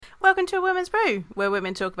welcome to A Women's Brew, where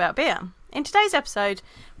women talk about beer. In today's episode,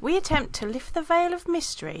 we attempt to lift the veil of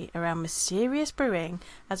mystery around mysterious brewing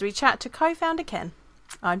as we chat to co-founder Ken.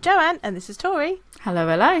 I'm Joanne, and this is Tori. Hello,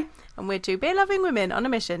 hello. And we're two beer-loving women on a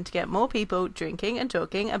mission to get more people drinking and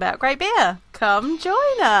talking about great beer. Come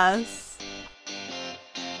join us!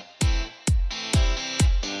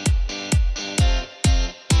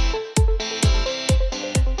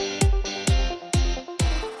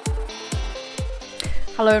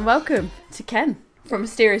 Hello and welcome to Ken from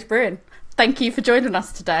Mysterious Brewing. Thank you for joining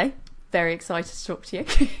us today. Very excited to talk to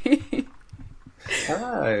you.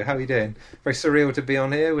 Hello, how are you doing? Very surreal to be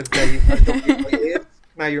on here with the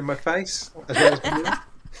now you're in my face. As well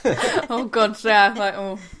as Oh God,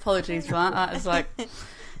 yeah. Apologies for that. That is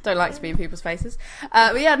don't like to be in people's faces.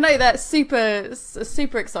 But yeah, no, that's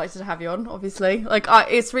super excited to have you on. Obviously,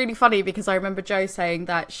 it's really funny because I remember Jo saying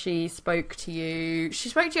that she spoke to you. She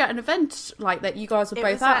spoke to you at an event that you guys were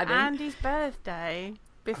both at. It was at Andy's birthday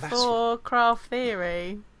before Craft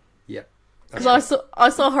Theory. Yep. Because I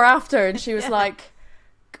saw her after, and she was like,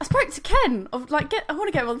 I spoke to Ken. I want to get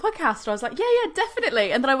him on the podcast. And I was like, yeah,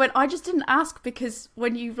 definitely. And then I went, I just didn't ask because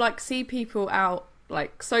when you see people out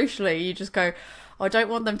socially, you just go, I don't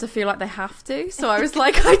want them to feel like they have to. So I was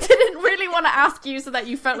like, I didn't really want to ask you so that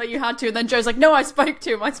you felt like you had to. And then Joe's like, no, I spoke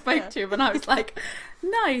to him. And I was like,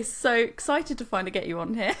 nice. So excited to finally get you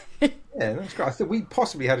on here. Yeah, that's great. I thought we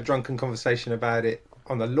possibly had a drunken conversation about it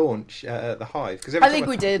on the launch at the Hive. I think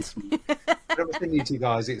we did. Whenever I send you two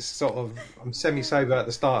guys, it's sort of, I'm semi-sober at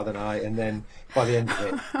the start of the night, and then by the end of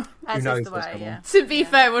it, who knows what's going on. To be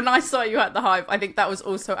fair, when I saw you at the Hive, I think that was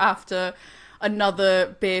also after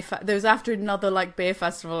another beer after another beer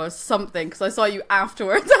festival or something, because I saw you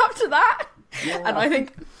afterwards after that. Yeah, and I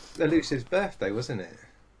think Elusive's birthday, wasn't it?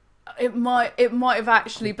 It might have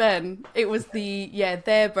actually been. It was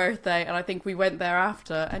their birthday, and I think we went there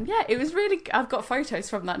after. And yeah, it was really. I've got photos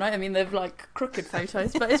from that night. I mean, they're crooked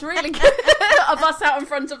photos, but it's really good of us out in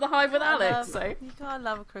front of the Hive with Alex. So you gotta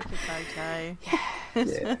love a crooked photo.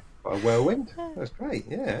 Yeah. A whirlwind. That's great.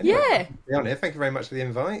 Yeah. Anyway, yeah. Be on here. Thank you very much for the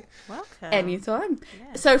invite. Welcome. Anytime.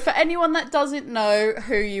 Yeah. So for anyone that doesn't know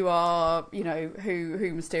who you are,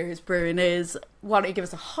 who Mysterious Brewing is, why don't you give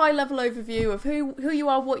us a high level overview of who you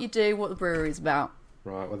are, what you do, what the brewery is about?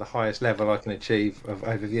 Right, well, the highest level I can achieve of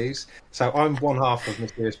overviews. So I'm one half of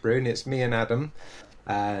Mysterious Brewing. It's me and Adam,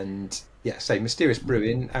 and Mysterious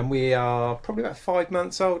Brewing, and we are probably about 5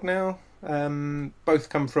 months old now. Both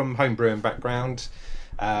come from home brewing background.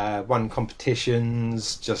 Won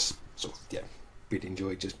competitions, just really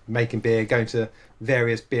enjoyed just making beer, going to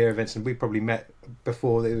various beer events, and we probably met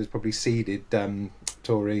before it was probably seeded.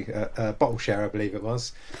 Tori, Bottle Share, I believe it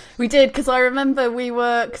was. We did, because I remember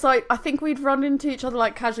I think we'd run into each other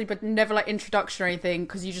casually, but never introduction or anything,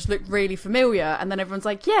 because you just looked really familiar. And then everyone's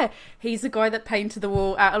like, yeah, he's the guy that painted the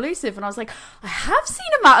wall at Elusive. And I was like, I have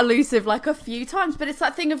seen him at Elusive a few times, but it's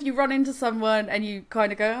that thing of you run into someone and you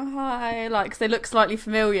kind of go, oh, hi, because they look slightly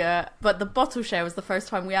familiar. But the Bottle Share was the first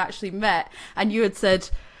time we actually met, and you had said,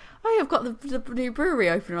 oh, I've got the new brewery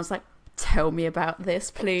open. And I was like, tell me about this,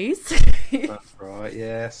 please. That's right.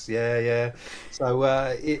 Yes. Yeah. So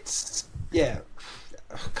it's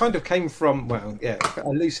kind of came from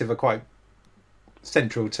Elusive are quite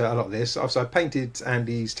central to a lot of this. So I painted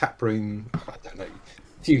Andy's tap room, I don't know,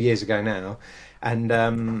 a few years ago now, and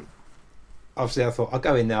obviously I thought I'll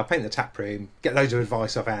go in there, I'll paint the tap room, get loads of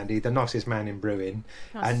advice off Andy, the nicest man in brewing,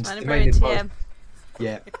 and the main advice.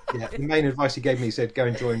 Yeah. The main advice he gave me, he said, go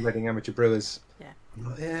and join Reading Amateur Brewers. Yeah. I'm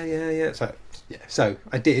like, yeah. So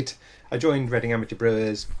I did. I joined Reading Amateur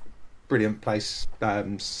Brewers. Brilliant place.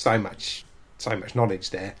 So much knowledge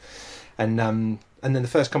there. And then the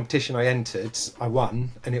first competition I entered, I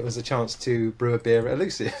won, and it was a chance to brew a beer at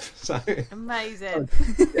Elusive. So amazing.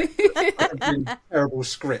 Really terrible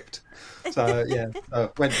script. So I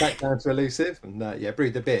went back down to Elusive and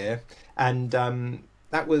brewed the beer, and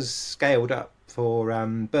that was scaled up for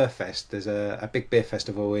Burfest. There's a big beer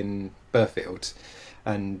festival in Burfield,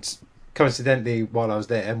 and coincidentally, while I was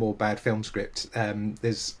there, more bad film script.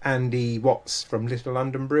 There's Andy Watts from Little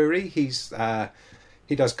London Brewery. He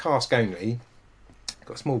does cask only.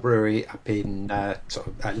 Got a small brewery up in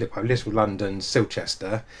Little London,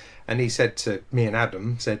 Silchester, and he said to me and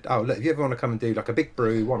Adam, "Oh, look, if you ever want to come and do a big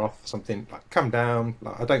brew, one-off something, come down.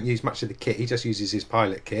 I don't use much of the kit. He just uses his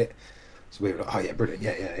pilot kit." So we were like, "Oh yeah, brilliant,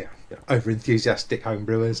 yeah. Over enthusiastic home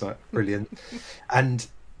brewers, brilliant." And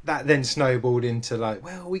that then snowballed into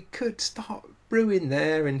we could start brewing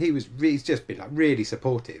there, and he's just been really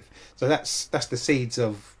supportive. So that's the seeds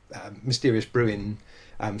of Mysterious Brewing.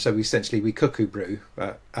 So we cuckoo brew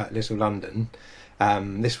at Little London.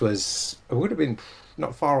 This would have been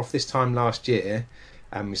not far off this time last year,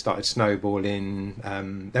 and we started snowballing.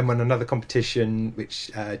 Then won another competition,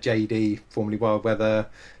 which JD, formerly Wild Weather,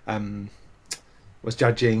 was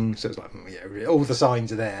judging. So it's like, yeah, all the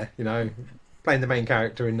signs are there, you know, playing the main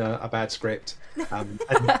character in a bad script.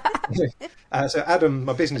 So Adam,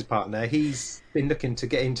 my business partner, he's been looking to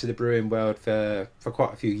get into the brewing world for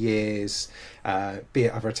quite a few years, be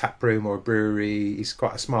it either a tap room or a brewery. He's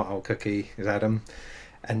quite a smart old cookie, is Adam.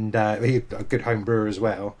 And he's a good home brewer as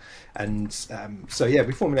well. And so, yeah,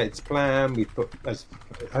 we formulated this plan. We put,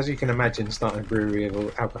 as you can imagine, starting a brewery with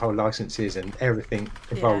all alcohol licenses and everything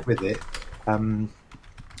involved with it.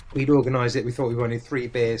 We'd organised it. We thought we wanted 3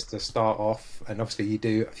 beers to start off, and obviously you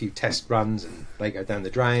do a few test runs and they go down the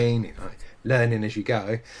drain, you know, learning as you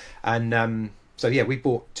go. And so, yeah, we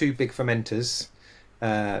bought 2 big fermenters,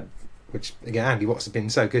 which, again, Andy Watts has been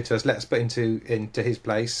so good to us. Let us put into his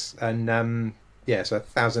place. And, yeah, so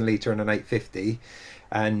 1,000 litre and an 850.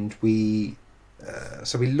 And we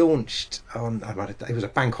launched on, it was a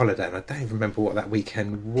bank holiday, and I don't even remember what that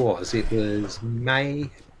weekend was. It was May.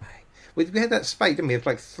 We had that spate, didn't we, of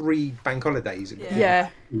like 3 bank holidays in a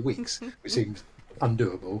few weeks, which seemed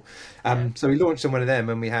undoable. So we launched on one of them,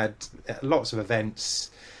 and we had lots of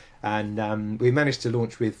events, and we managed to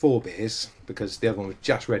launch with 4 beers because the other one was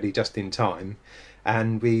just ready, just in time.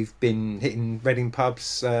 And we've been hitting Reading pubs.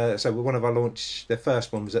 So one of our launch, the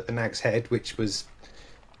first one was at the Nag's Head, which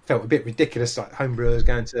felt a bit ridiculous, like homebrewers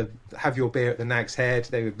going to have your beer at the Nag's Head.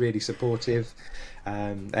 They were really supportive.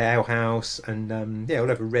 The Ale House, and yeah,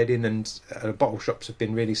 all over Reading, and bottle shops have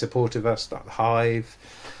been really supportive of us, like the Hive.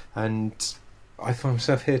 And I find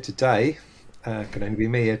myself here today. Can only be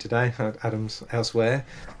me here today. Adam's elsewhere,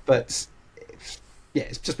 but yeah,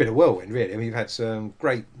 it's just been a whirlwind, really. I mean, we've had some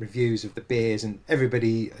great reviews of the beers, and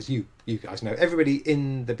everybody, as you guys know, everybody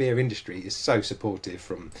in the beer industry is so supportive.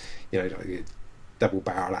 From, you know, like Double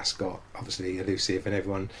Barrel, Ascot, obviously Elusive, and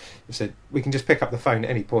everyone said we can just pick up the phone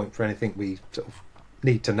at any point for anything we sort of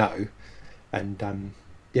need to know. And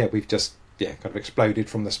yeah, we've just kind of exploded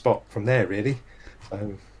from the spot from there, really.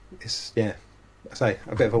 So it's, yeah, I say,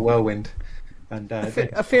 a bit of a whirlwind. And I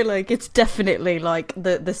feel like it's definitely like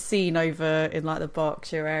the scene over in like the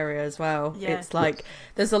Berkshire area as well. Yeah. It's like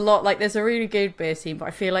there's a lot, like there's a really good beer scene, but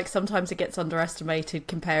I feel like sometimes it gets underestimated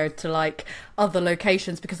compared to like other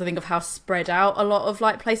locations, because I think of how spread out a lot of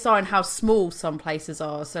like places are and how small some places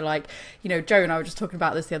are. So like, you know, Joe and I were just talking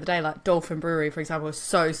about this the other day, like Dolphin Brewery, for example, is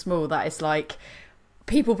so small that it's like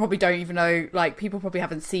people probably don't even know, like people probably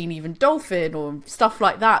haven't seen even Dolphin or stuff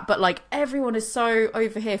like that, but like everyone is so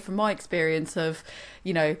over here, from my experience of,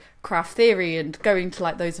 you know, Craft Theory and going to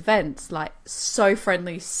like those events, like so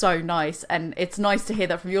friendly, so nice. And it's nice to hear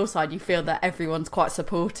that from your side. You feel that everyone's quite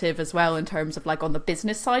supportive as well, in terms of like on the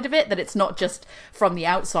business side of it, that it's not just from the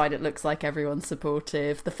outside it looks like everyone's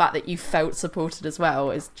supportive. The fact that you felt supported as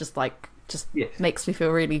well is just like makes me feel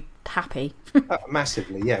really happy.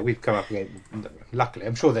 Massively, yeah. We've come up against, luckily,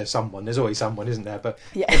 I'm sure there's always someone, isn't there? But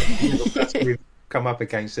yeah, we've come up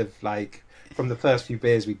against, of like, from the first few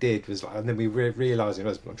beers we did was like, and then we realising,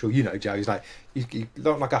 as I'm sure you know, Joe, is like, you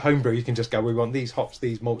not like a homebrew, you can just go, we want these hops,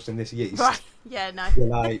 these malts, and this yeast. Right. Yeah, no. You're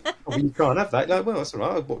like, oh, well, you can't have that. You're like, well, that's all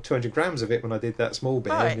right. I bought 200 grams of it when I did that small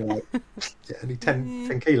beer. Right. And you're like, yeah, only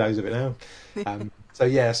 10 kilos of it now. So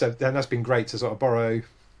yeah, so then that's been great to sort of borrow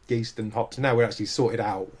yeast and hops. Now we're actually sorted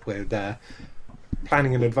out. We're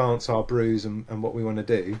planning in advance our brews and what we want to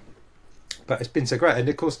do. But it's been so great. And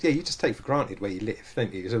of course, yeah, you just take for granted where you live,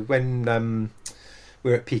 don't you? So when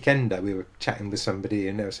we were at Peak Ender, we were chatting with somebody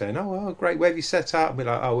and they were saying, oh, well, great, where have you set up? And we're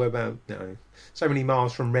like, oh, we're about, you know, so many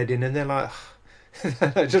miles from Reading. And they're like,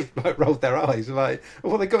 they just like rolled their eyes, like,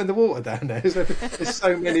 what they got in the water down there? There's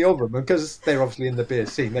so many of them. And because they're obviously in the beer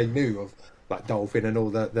scene, they knew of like Dolphin and all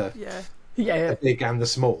the the big and the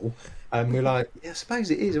small. And we're like, yeah, I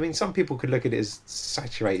suppose it is. I mean, some people could look at it as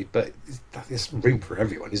saturated, but there's room for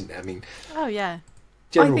everyone, isn't there? I mean, oh yeah,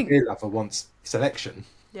 general beer lover wants selection.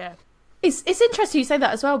 Yeah. It's interesting you say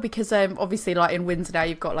that as well, because obviously like in Windsor now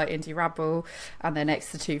you've got like Indie Rabble, and then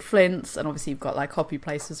next to Two Flints, and obviously you've got like Hoppy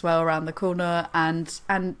Place as well around the corner. And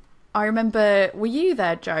I remember, were you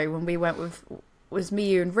there, Joe, when we went with, was me,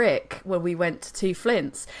 you and Rick, when we went to Two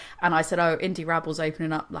Flints, and I said, oh, Indie Rabble's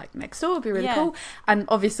opening up like next door, it'd be really cool. And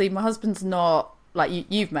obviously my husband's not, like,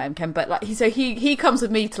 you've met him, Ken, but like he comes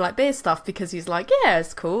with me to like beer stuff because he's like, yeah,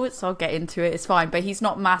 it's cool, I'll get into it, it's fine. But he's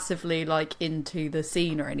not massively like into the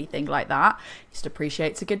scene or anything like that. He just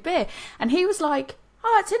appreciates a good beer. And he was like,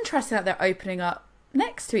 oh, it's interesting that they're opening up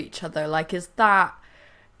next to each other. Like, is that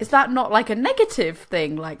not like a negative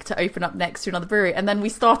thing, like to open up next to another brewery? And then we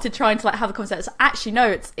started trying to like have a conversation. So actually,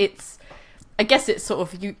 no, it's I guess it's sort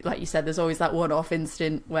of, you like you said, there's always that one-off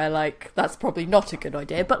instant where like that's probably not a good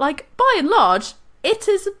idea, but like by and large it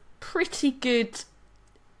is a pretty good,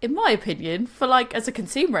 in my opinion, for like as a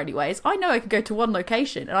consumer anyways. I know I can go to one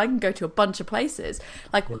location and I can go to a bunch of places.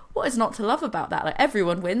 Like, what is not to love about that? Like,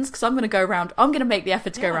 everyone wins because I'm going to make the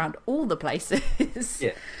effort to go around all the places.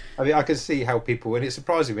 Yeah, I mean, I can see how people, and it's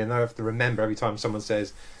surprising me, and I have to remember every time someone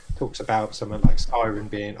talks about someone like Siren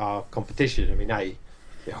being our competition. I mean,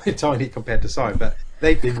 we're tiny compared to Siren, but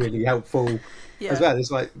they've been really helpful as well.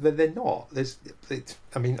 It's like they're not.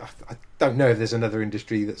 I mean, I don't know if there's another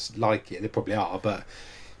industry that's like it. There probably are, but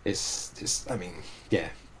it's just, I mean, yeah.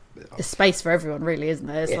 There's space for everyone, really, isn't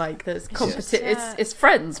there? It's like there's competition. It's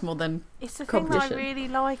friends more than it's the competition. thing that I really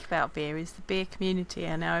like about beer is the beer community,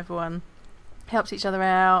 and how everyone helps each other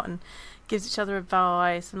out and gives each other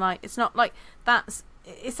advice, and like it's not like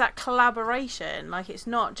it's that collaboration. Like, it's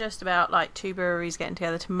not just about like two breweries getting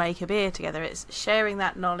together to make a beer together. It's sharing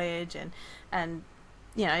that knowledge and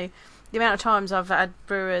you know, the amount of times I've had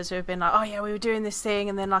brewers who have been like, oh yeah, we were doing this thing,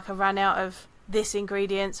 and then like I ran out of this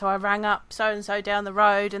ingredient, so I rang up so and so down the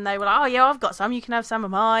road, and they were like, oh yeah, I've got some, you can have some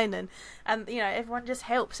of mine, and you know, everyone just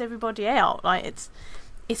helps everybody out. Like,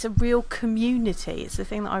 it's a real community. It's the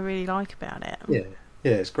thing that I really like about it. Yeah,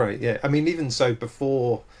 it's great. Yeah, I mean, even so,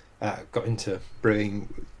 before got into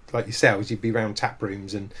brewing, like yourselves, you'd be around tap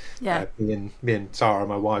rooms, and me and Sarah,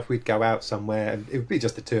 my wife, we'd go out somewhere, and it would be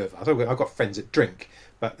just the two of us. I've got friends that drink,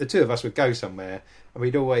 but the two of us would go somewhere, and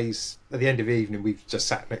we'd always, at the end of the evening, we've just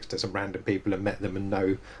sat next to some random people and met them and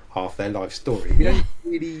know half their life story. We don't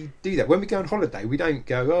really do that. When we go on holiday, we don't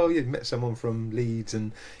go, oh, you met someone from Leeds,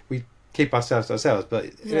 and we keep ourselves to ourselves. But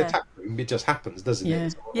in a tap room, it just happens, doesn't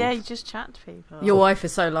it? Yeah, you just chat to people. Your wife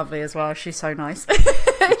is so lovely as well. She's so nice.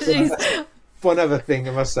 One other thing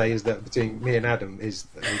I must say is that between me and Adam is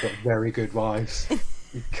that we've got very good wives.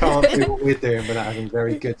 You can't do what we're doing without having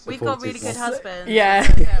very good supportive. We've got really good husbands. Yeah.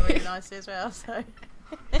 They work out really nicely as well, so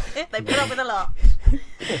they put up with a lot.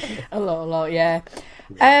 A lot, yeah.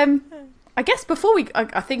 I guess before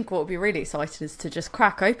I think what would be really exciting is to just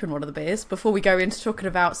crack open one of the beers before we go into talking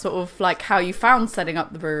about sort of like how you found setting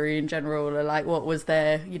up the brewery in general, or like what was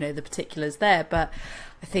there, you know, the particulars there. But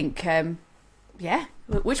I think,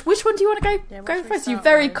 which one do you want to go first? You've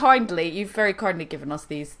very kindly given us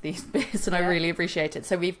these beers, and I really appreciate it.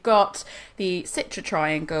 So we've got the Citra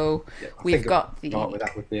Triangle. We've got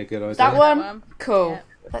that would be a good idea. That one, cool. Yeah.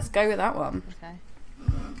 Let's go with that one. Okay.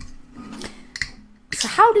 So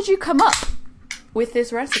how did you come up with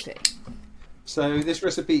this recipe? So this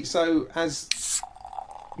recipe, as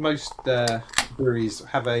most breweries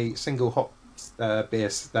have a single hop beer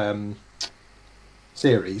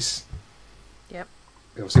series. Yep.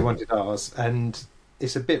 We obviously wanted ours, and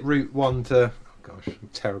it's a bit route one to. Oh gosh, I'm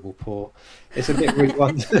terrible pour. It's a bit route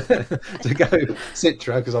one to go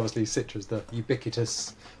Citra, because obviously Citra's the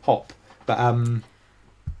ubiquitous hop. But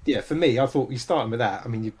for me, I thought you starting with that. I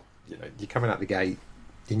mean, you know, you're coming out the gate.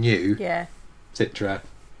 You knew Citra,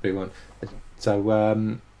 everyone. So,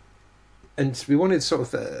 and we wanted sort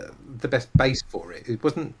of the best base for it. It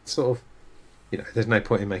wasn't sort of, you know, there's no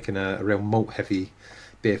point in making a real malt heavy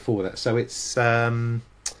beer for that. So it's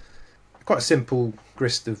quite a simple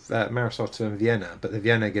grist of Marisotto and Vienna, but the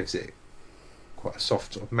Vienna gives it quite a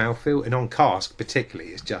soft sort of mouthfeel, and on cask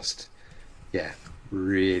particularly, it's just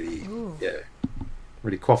really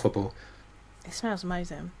quaffable. It smells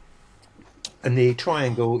amazing. And the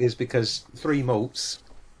triangle is because 3 malts,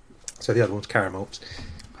 so the other one's Cara malts,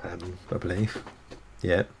 I believe.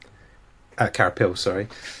 Yeah. Carapil, sorry.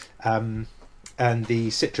 And the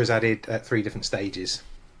Citra's added at 3 different stages.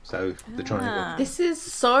 So the triangle. This is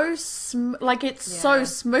so so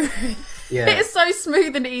smooth. Yeah. It is so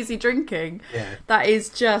smooth and easy drinking. Yeah. That is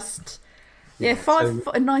just a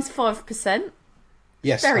nice 5%.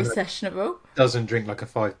 Yes, very sessionable. Doesn't drink like a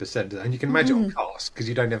 5%, and you can imagine on cask because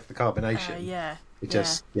you don't have the carbonation. It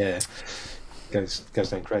just goes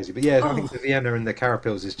down crazy. But I think the Vienna and the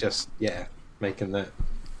Carapils is just making that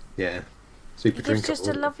super drinkable. It's just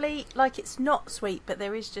a lovely, like, it's not sweet, but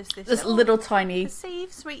there is just this little tiny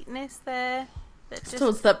perceived sweetness there. That just,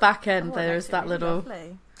 towards the back end, there is that little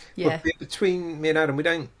lovely. Well, between me and Adam, we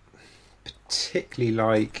don't particularly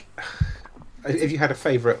like. If you had a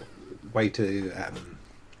favourite way to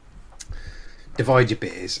divide your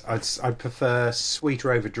beers, I'd prefer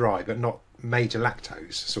sweeter over dry, but not major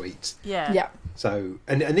lactose sweets. Yeah. So,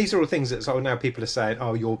 and these are all things that now people are saying,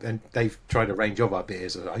 and they've tried a range of our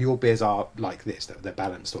beers. Your beers are like this, they're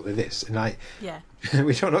balanced, or they're this, and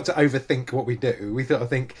we try not to overthink what we do. We sort of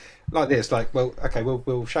think like this, like, well, okay,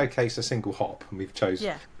 we'll showcase a single hop, and we've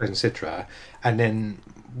chosen Citra, and then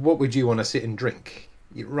what would you want to sit and drink?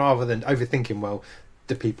 rather than overthinking, well,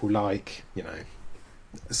 do people like,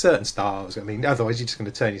 certain styles? I mean, otherwise you're just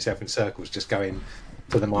going to turn yourself in circles just going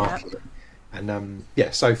to the market. And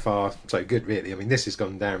so far so good, really. I mean, this has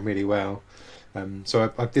gone down really well.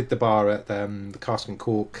 So I did the bar at the Cask and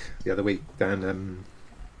Cork the other week down in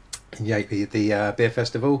Yateby at the beer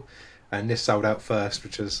festival, and this sold out first,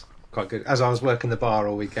 which was quite good. As I was working the bar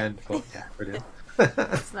all weekend, I thought, yeah, brilliant.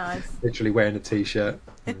 That's nice. Literally wearing a t-shirt.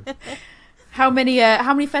 How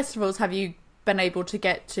many festivals have you been able to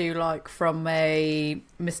get to, like, from a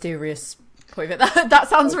mysterious point of view? That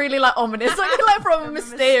sounds really like ominous. Like from a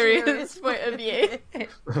mysterious point of view.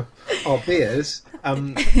 Our beers, our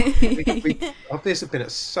beers have been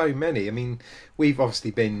at so many. I mean, we've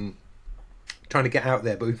obviously been trying to get out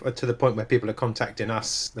there, but we've to the point where people are contacting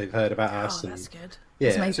us. They've heard about us. Oh, that's good.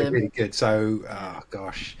 Yeah, it's really good. So,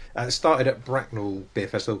 it started at Bracknell Beer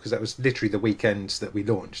Festival because that was literally the weekend that we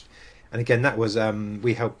launched. And again, that was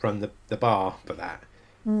we helped run the bar for that.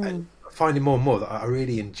 And finding more and more that I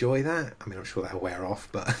really enjoy that. I mean, I'm sure that'll wear off,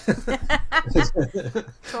 but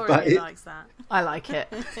Tori really likes that. I like it.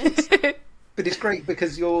 But it's great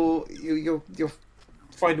because you're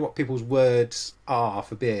finding what people's words are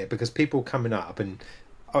for beer, because people coming up, and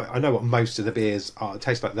I know what most of the beers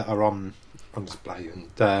taste like that are on display,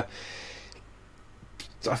 and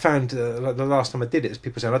I found like the last time I did it, is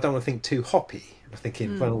people saying I don't want to think too hoppy. I'm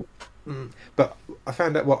thinking, but I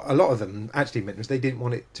found out what a lot of them actually meant was they didn't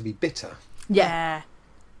want it to be bitter. Yeah.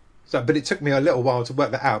 So, but it took me a little while to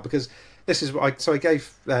work that out, because this is what I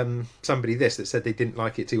gave somebody this that said they didn't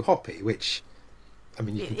like it too hoppy, which, I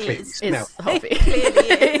mean, you can clearly smell. It's hoppy. It clearly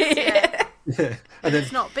is, yeah. Yeah. And then,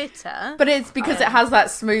 It's not bitter. But it's because it has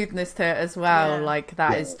that smoothness to it as well. Yeah. Like,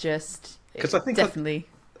 that is just... because I think definitely...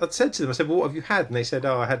 I'd said to them, I said, well, what have you had? And they said,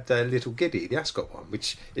 I had Little Giddy, the Ascot one,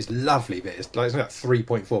 which is lovely beer. It's like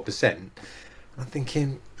 3.4%. I'm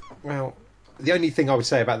thinking, well, the only thing I would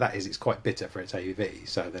say about that is it's quite bitter for its ABV.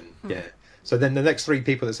 So then, yeah. So then the next three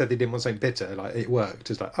people that said they didn't want something bitter, like, it worked.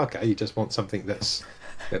 It's like, okay, you just want something that's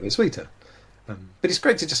a bit sweeter. But it's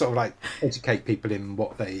great to just sort of like educate people in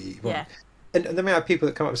what they want. Yeah. And the amount of people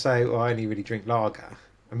that come up and say, I only really drink lager.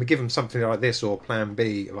 And we give them something like this or Plan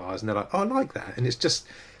B of ours, and they're like, I like that. And it's just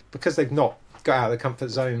because they've not got out of the comfort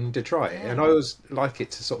zone to try it. And I always like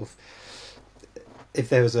it to sort of, if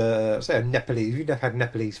there was a Nepalese, if you've never had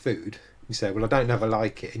Nepalese food, you say, well, I don't ever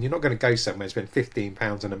like it. And you're not going to go somewhere and spend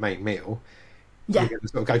 £15 on a main meal. Yeah. You're going to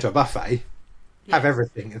sort of go to a buffet, have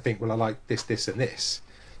everything, and think, well, I like this, this, and this.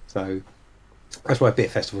 So that's why beer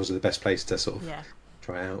festivals are the best place to sort of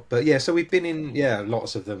try out. But yeah, so we've been in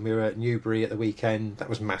lots of them. We were at Newbury at the weekend. That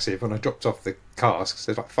was massive. When I dropped off the casks,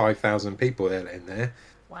 there's like 5,000 people there in there.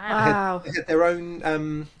 Wow. They had their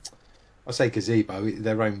own I say gazebo,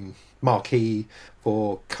 their own marquee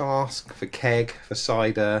for cask, for keg, for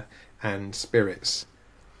cider and spirits.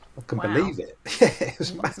 I couldn't believe it. Yeah, it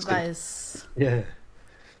was massive. That is... Yeah.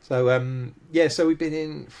 So so we've been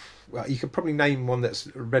in, well, you could probably name one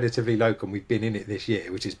that's relatively local, and we've been in it this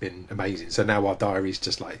year, which has been amazing. So now our diary's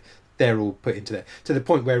just like, they're all put into there, to the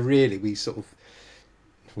point where really we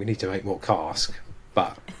need to make more cask.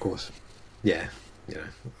 But of course,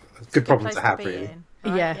 good problem to have, really.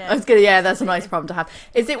 Right? I was gonna. Yeah, that's a nice problem to have.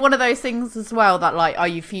 Is it one of those things as well that, like, are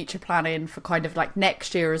you future planning for kind of like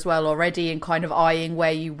next year as well already, and kind of eyeing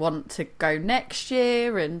where you want to go next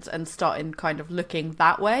year, and starting kind of looking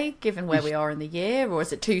that way, given where we are in the year, or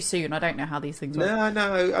is it too soon? I don't know how these things work.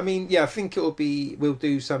 No. I mean, I think we'll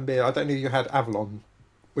do some beer. I don't know if you had Avalon,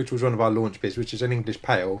 which was one of our launch beers, which is an English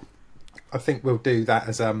pale. I think we'll do that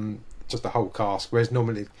as just a whole cask, whereas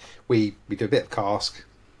normally we do a bit of cask.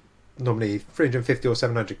 Normally 350 or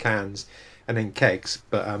 700 cans and then kegs,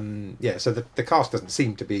 but so the cask doesn't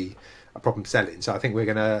seem to be a problem selling, so I think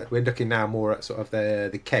we're looking now more at sort of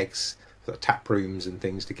the kegs, sort of tap rooms and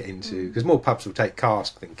things to get into, because more pubs will take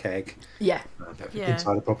cask than keg.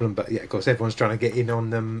 Inside problem, but of course everyone's trying to get in on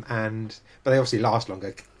them, but they obviously last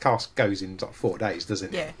longer. Cask goes in like 4 days,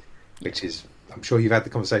 doesn't it? Which is, I'm sure you've had the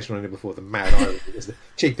conversation on it before, the Mad Irish is the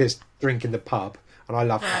cheapest drink in the pub, and I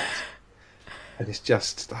love that. And it's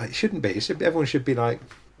just, it shouldn't be. Everyone should be like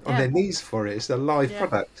on their knees for it. It's a live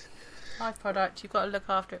product. Live product. You've got to look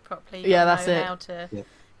after it properly. That's it.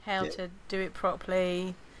 How to do it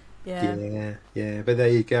properly. But there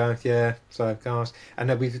you go. So cars,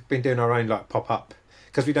 and we've been doing our own like pop up,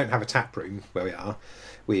 because we don't have a tap room where we are.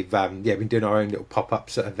 We've been doing our own little pop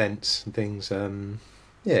ups at events and things.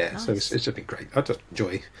 Nice. So it's just been great. I just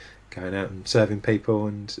enjoy going out and serving people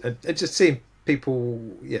and just seeing people.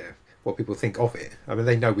 What people think of it. I mean,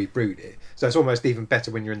 they know we brewed it, so it's almost even better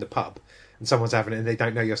when you're in the pub and someone's having it and they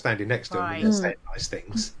don't know you're standing next to them and they're saying nice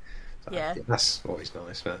things. So Yeah. that's always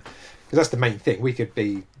nice, because that's the main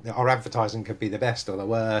thing. Our advertising could be the best or the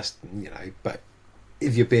worst, but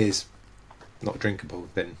if your beer's not drinkable,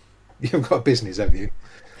 then you've got a business, have you?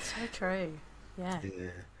 So true. Yeah.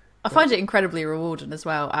 I find it incredibly rewarding as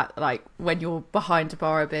well at like when you're behind a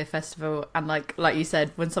bar or beer festival and like you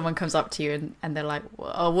said, when someone comes up to you and they're like,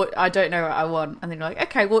 oh, what, I don't know what I want, and then you're like,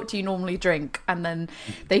 okay, what do you normally drink? And then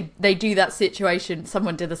they do that situation.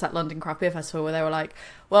 Someone did this at London Craft Beer Festival where they were like,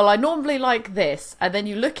 well, I normally like this, and then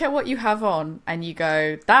you look at what you have on and you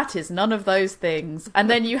go, that is none of those things, and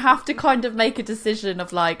then you have to kind of make a decision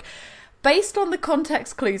of like, based on the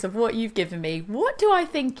context clues of what you've given me, what do I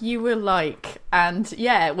think you will like? And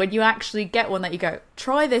yeah, when you actually get one that you go,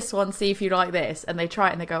 try this one, see if you like this, and they try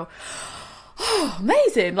it and they go, oh,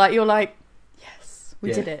 amazing. Like, you're like, yes,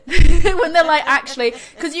 we did it. When they're like, actually,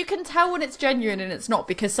 because you can tell when it's genuine and it's not,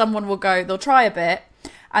 because someone will go, they'll try a bit,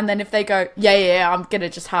 and then if they go, yeah, I'm going to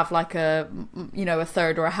just have like a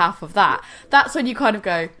third or a half of that, that's when you kind of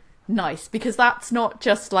go, nice, because that's not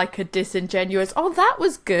just like a disingenuous, oh, that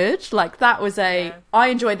was good, like that was I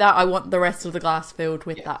enjoyed that, I want the rest of the glass filled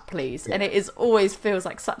with that, please. And it is always feels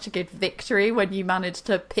like such a good victory when you manage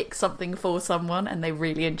to pick something for someone and they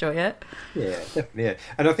really enjoy it. Yeah, definitely.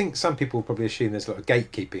 And I think some people probably assume there's a lot of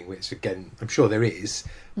gatekeeping, which again I'm sure there is,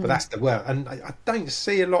 but that's and I don't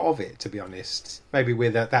see a lot of it, to be honest. Maybe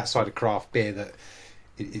with that side of craft beer that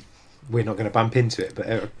we're not going to bump into it,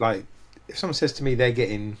 but like if someone says to me they're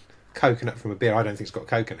getting coconut from a beer I don't think it's got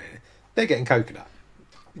coconut in it, they're getting coconut.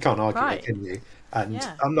 You can't argue that, can you? And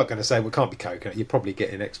I'm not going to say, well, it can't be coconut, you're probably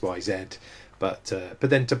getting XYZ, but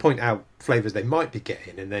then to point out flavours they might be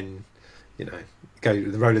getting, and then the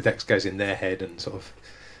Rolodex goes in their head and sort of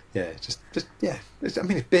it's, it's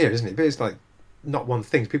beer, isn't it? Beer's like not one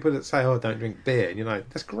thing. People that say, oh, don't drink beer, and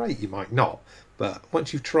that's great, you might not, but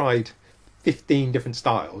once you've tried 15 different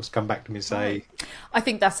styles, come back to me and say, I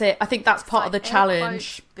think that's it. I think that's part of the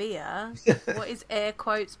challenge. Beer. What is air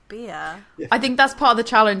quotes beer? I think that's part of the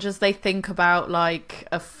challenge as they think about like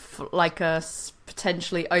a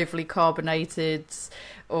potentially overly carbonated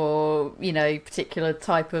or particular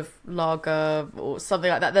type of lager or something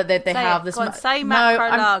like that. They have this. Say macro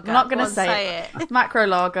lager. I'm not going to say it. Macro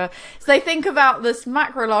lager. So they think about this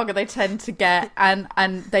macro lager they tend to get, and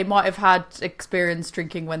they might have had experience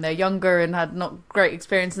drinking when they're younger and had not great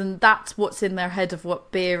experience, and that's what's in their head of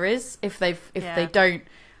what beer is. If they don't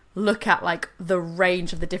look at like the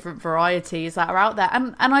range of the different varieties that are out there,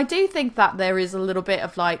 and I do think that there is a little bit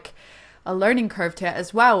of like a learning curve to it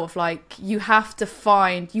as well, of like you have to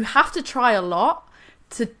try a lot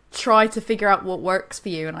to try to figure out what works for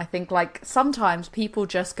you. And I think like sometimes people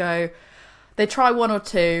just go, they try one or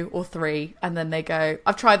two or three and then they go,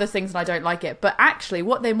 I've tried those things and I don't like it, but actually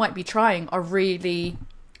what they might be trying are really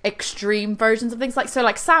extreme versions of things.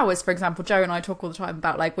 Like sours, for example. Joe and I talk all the time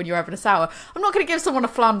about like when you're having a sour, I'm not going to give someone a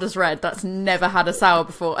Flanders red that's never had a sour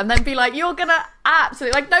before and then be like, you're gonna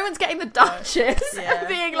absolutely, like, no one's getting the Duchess and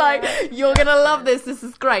being like, you're gonna love this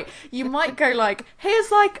is great. You might go like, here's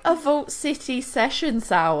like a Vault City session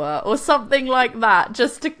sour or something like that,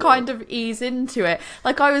 just to kind of ease into it.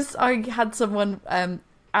 Like I had someone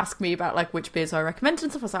ask me about like which beers I recommended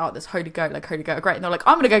and stuff. I was like, oh, there's Holy Goat are great, and they're like,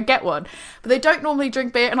 I'm gonna go get one, but they don't normally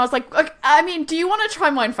drink beer. And I was like, I mean, do you want to try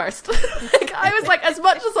mine first? Like, I was like, as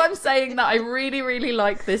much as I'm saying that I really really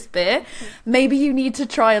like this beer, maybe you need to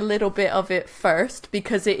try a little bit of it first,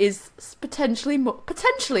 because it is potentially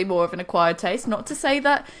more of an acquired taste. Not to say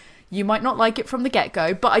that you might not like it from the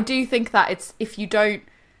get-go, but I do think that it's, if you don't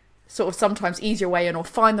sort of sometimes ease your way in or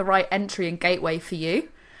find the right entry and gateway for you,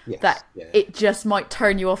 it just might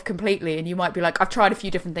turn you off completely, and you might be like, I've tried a few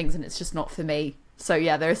different things and it's just not for me. So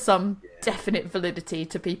yeah, there is some definite validity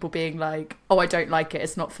to people being like, oh, I don't like it,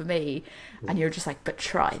 it's not for me, and you're just like, but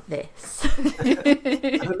try this.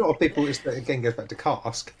 And a lot of people, again goes back to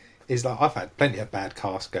cask, is like, I've had plenty of bad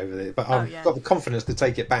cask over there, but I've got the confidence to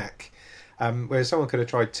take it back, whereas someone could have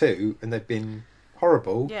tried two and they've been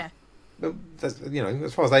horrible. That's,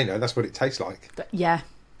 as far as they know, that's what it tastes like. But,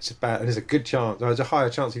 it's bad, and there's a good chance. There's a higher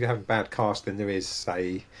chance if you're having bad cask than there is,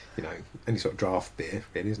 say, any sort of draft beer,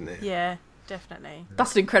 really, isn't it? Yeah, definitely.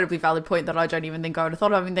 That's an incredibly valid point that I don't even think I would have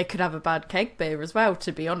thought of. I mean, they could have a bad keg beer as well,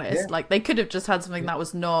 to be honest. Yeah. Like, they could have just had something that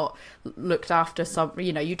was not looked after.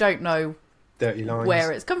 You don't know dirty lines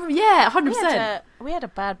where it's come from. Yeah, 100%. We had a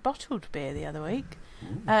bad bottled beer the other week.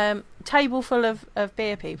 Table full of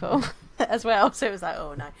beer people as well. So it was like,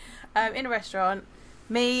 oh no. In a restaurant,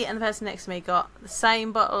 me and the person next to me got the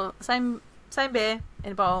same bottle, same beer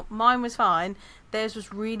in a bottle. Mine was fine. Theirs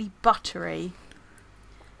was really buttery,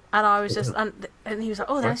 and I was just and he was like,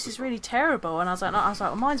 "Oh, this is really terrible." And I was like, "No," I was like,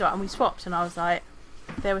 "Well, mine's right." And we swapped, and I was like,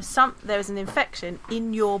 there was an infection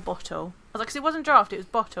in your bottle. I was like, because it wasn't draft, it was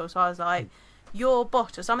bottle. So I was like, your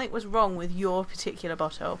bottle, something was wrong with your particular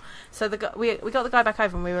bottle. So we got the guy back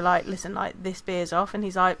over and we were like, listen, like, this beer's off. And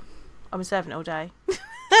he's like, I've been serving it all day.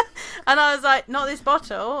 And I was like, not this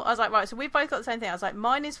bottle. I was like, right, so we've both got the same thing. I was like,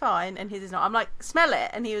 mine is fine and his is not. I'm like, smell it.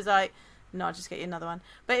 And he was like, no, I'll just get you another one.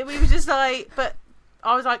 But we were just like, but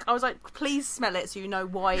I was like, please smell it so you know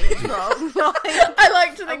why it's wrong. I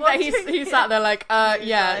like to think that he sat there like,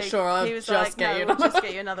 yeah, like, sure, I'll just get you another one. Just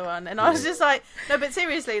get you another one. And I was just like, no, but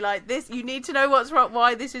seriously, like, this, you need to know what's wrong,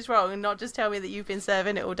 why this is wrong, and not just tell me that you've been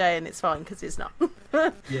serving it all day and it's fine, because it's not.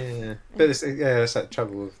 Yeah, but it's that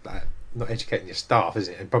trouble with that. Not educating your staff, is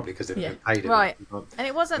it? And probably because they've been paid. Right. And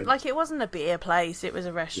it wasn't it wasn't a beer place, it was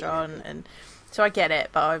a restaurant, and so I get it,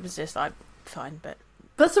 but I was just like, fine, but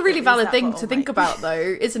that's a really valid thing to think about,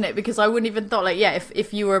 though, isn't it? Because I wouldn't even thought, like, yeah,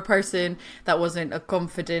 if you were a person that wasn't a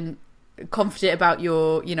confident about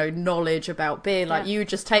your, you know, knowledge about beer, like, you would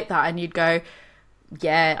just take that and you'd go,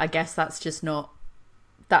 yeah, I guess that's just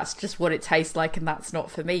what it tastes like, and that's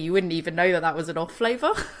not for me. You wouldn't even know that was an off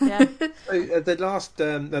flavour. Yeah. So,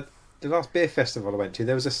 the last beer festival I went to,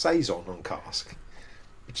 there was a saison on cask,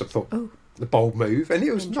 which I thought the bold move, and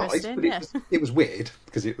it was nice, but it was weird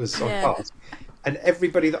because it was on cask. And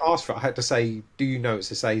everybody that asked for it, I had to say, do you know it's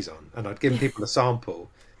a saison? And I'd given people a sample,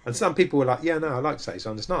 and some people were like, yeah, no, I like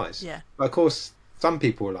saison, it's nice. Yeah. But of course, some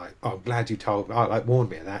people were like, oh, I'm glad you told me, warned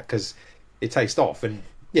me of that, because it tastes off. And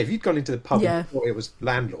yeah, if you'd gone into the pub and thought it was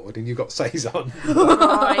landlord and you got saison,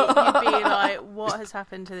 right, you'd be like, what has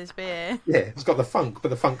happened to this beer? Yeah, it's got the funk, but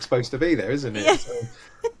the funk's supposed to be there, isn't it? Yeah.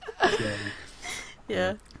 So,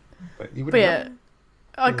 yeah. But you wouldn't know.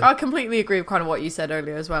 I completely agree with kind of what you said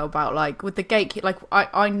earlier as well about, like, with the gatekeep. Like,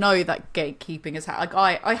 I know that gatekeeping is like,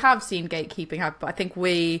 I have seen gatekeeping happen, but I think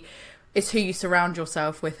it's who you surround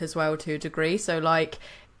yourself with as well, to a degree. So, like,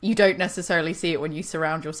 you don't necessarily see it when you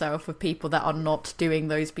surround yourself with people that are not doing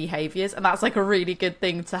those behaviours, and that's like a really good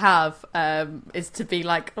thing to have, is to be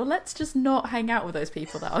like, well, let's just not hang out with those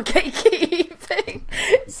people that are gatekeeping.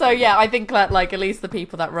 So yeah, I think that, like, at least the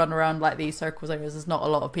people that run around like these circles areas, there's not a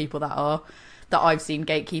lot of people that I've seen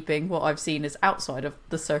gatekeeping. What I've seen is outside of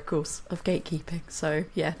the circles of gatekeeping. So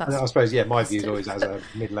yeah, that's. I suppose my view is always as a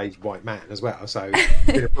middle-aged white man as well. So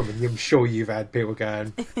I'm sure you've had people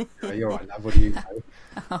going, oh, "You're right, love. What do you know?"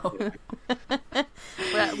 Oh.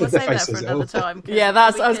 Well, we'll save that for another time. Yeah,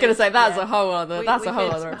 I was going to say that's a whole other. That's a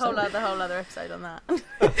whole other episode. whole other episode on that.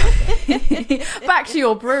 Back to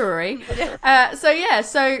your brewery. So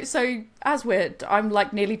as I'm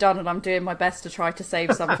like nearly done, and I'm doing my best to try to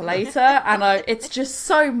save some for later, and it's just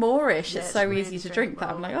so moreish. It's so really easy to drink that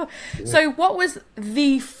I'm like, oh. Yeah. So what was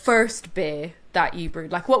the first beer that you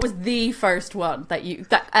brewed? Like, what was the first one that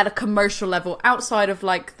at a commercial level, outside of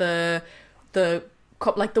like the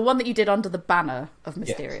one that you did under the banner of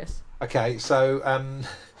Mysterious? Yes. Okay, so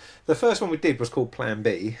the first one we did was called Plan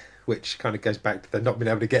B, which kind of goes back to the not being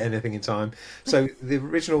able to get anything in time. So the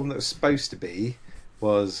original one that was supposed to be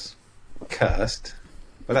was Cursed,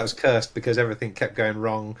 but that was cursed because everything kept going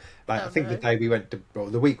wrong. Like, I think the day we went to,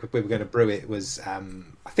 or the week we were going to brew it was, I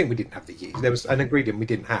think we didn't have the yeast. There was an ingredient we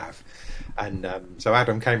didn't have, and so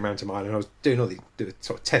Adam came round to mine, and I was doing all the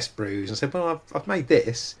sort of test brews, and said, "Well, I've made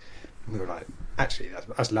this." And we were like, "Actually,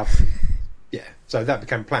 that's lovely." Yeah, so that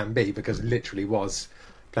became Plan B because it literally was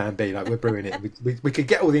Plan B. Like, we're brewing it, we could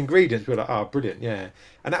get all the ingredients. We were like, "Oh, brilliant, yeah!"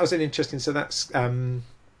 And that was an interesting. So that's so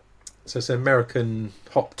it's an American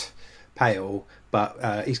hopped pale, but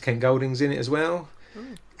East Kent Golding's in it as well.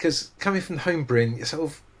 Because coming from home brewing, you're sort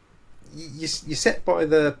of you're set by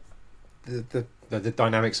the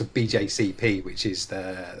dynamics of BJCP, which is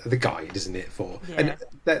the guide, isn't it? And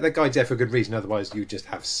that guide's there for a good reason. Otherwise, you just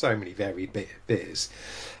have so many varied beers.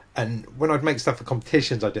 And when I'd make stuff for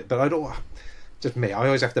competitions, I did, but just me, I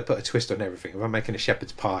always have to put a twist on everything. If I'm making a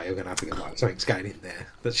shepherd's pie, I'm going to have to go, like, something's going in there.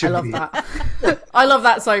 I love that. I love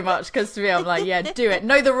that so much, because to me, I'm like, yeah, do it.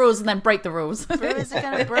 Know the rules and then break the rules. Brewers are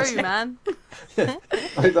going to brew, man. Yeah.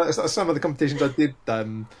 Some of the competitions I did,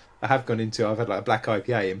 I have gone into, I've had like a black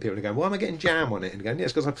IPA, and people are going, why am I getting jam on it? And going,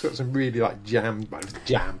 yes, because I've got some really like jam,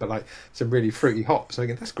 but like some really fruity hops. And I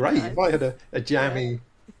go, that's great. If I had a jammy...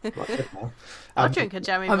 I'll drink a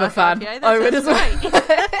jammy. I'm a fan. IPA. I would as well.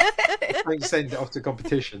 I send it off to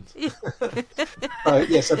competitions.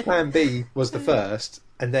 So Plan B was the first,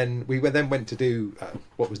 and then we went to do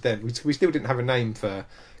what was then. We still didn't have a name for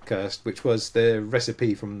Cursed, which was the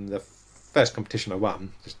recipe from the first competition I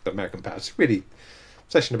won, just the American Power. It's really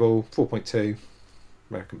sessionable, 4.2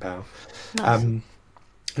 American Power. Nice. I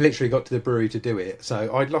literally got to the brewery to do it,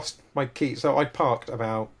 so I'd lost my key. So I'd parked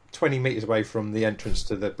about 20 metres away from the entrance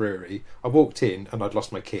to the brewery. I walked in and I'd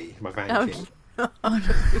lost my key, my van key. How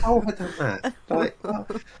have I done that?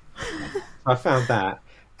 I found that,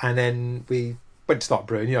 and then we went to start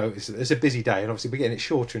brewing. You know, it's a busy day, and obviously we're getting it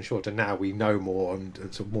shorter and shorter now. We know more and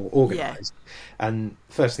sort of more organised. Yeah. And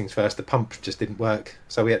first things first, the pump just didn't work,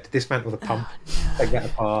 so we had to dismantle the pump, take that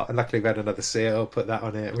apart, and luckily we had another seal, put that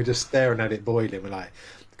on it. We're just staring at it boiling. We're like,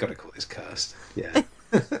 got to call this cursed. Yeah.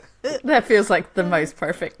 That feels like the most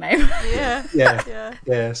perfect name.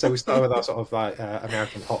 Yeah. So we started with our sort of like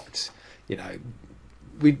American hopped. You know,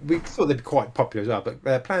 we thought they'd be quite popular as well,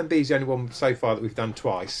 but Plan B is the only one so far that we've done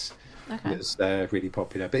twice. Okay. That's really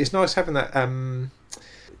popular. But it's nice having that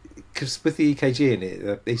because with the EKG in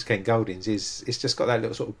it, the East Kent Goldings it's just got that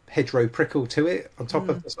little sort of hedgerow prickle to it on top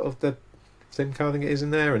of the sort of the Simcoe thing it is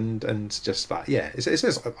in there, and just like it's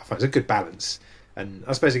just, I find it's a good balance. And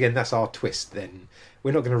I suppose again that's our twist. Then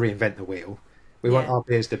we're not going to reinvent the wheel. We want our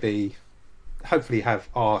beers to be hopefully have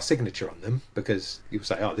our signature on them, because you'll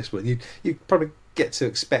say, oh, this one you probably get to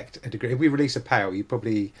expect a degree. If we release a pale, you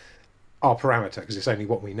probably our parameter, because it's only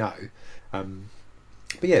what we know. But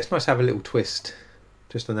yeah, it's nice to have a little twist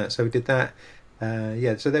just on that. So we did that.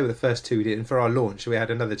 So they were the first two we did, and for our launch we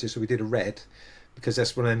had another two. So we did a red, because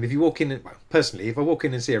that's one of them. If you walk in, personally, if I walk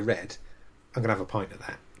in and see a red, I'm gonna have a pint of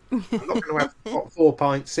that. I'm not going to have 4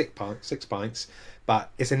 pints, 6 pints, but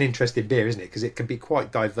it's an interesting beer, isn't it? Because it can be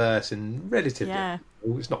quite diverse and relatively. Yeah.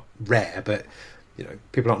 It's not rare, but you know,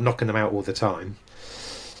 people aren't knocking them out all the time.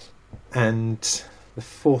 And the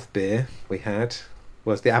fourth beer we had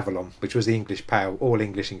was the Avalon, which was the English pale, all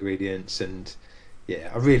English ingredients, and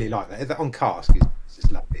I really like that. That on cask is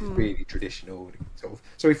just lovely. It's really traditional, sort of.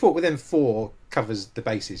 So we thought with them 4 covers the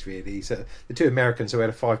bases really. So the 2 Americans, so we had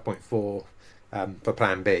a 5.4. For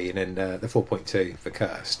Plan B, and then the 4.2 for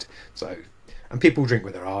Cursed. So, and people drink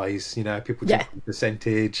with their eyes, you know. People drink with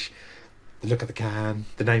percentage, the look of the can,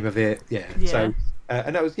 the name of it. Yeah. So,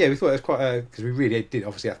 and that was we thought it was quite because we really did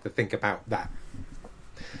obviously have to think about that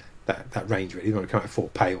range really. You don't want to come out with 4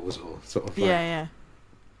 pails or sort of.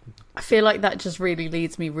 I feel like that just really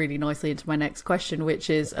leads me really nicely into my next question, which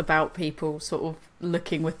is about people sort of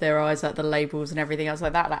looking with their eyes at the labels and everything else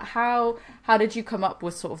like that. Like how did you come up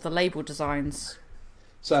with sort of the label designs?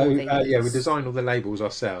 So we designed all the labels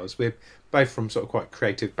ourselves. We're both from sort of quite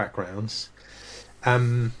creative backgrounds.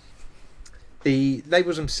 The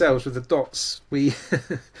labels themselves with the dots,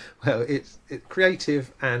 it's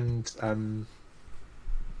creative and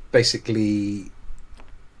basically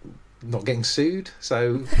not getting sued,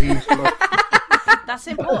 so we use a lot. That's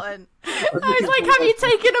important. I was like, have you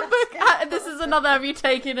taken a book out? This is another, have you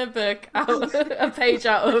taken a book out, a page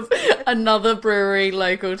out of another brewery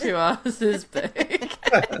local to us' book?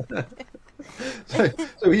 So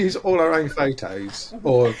we use all our own photos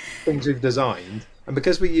or things we've designed, and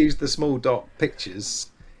because we use the small dot pictures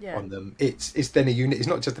on them, it's then a unique. It's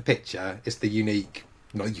not just a picture; it's the unique,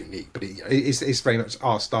 not unique, but it's very much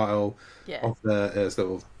our style of the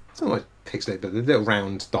sort of. It's not like pixelated, but the little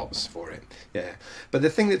round dots for it. Yeah. But the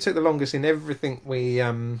thing that took the longest in everything we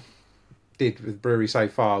did with brewery so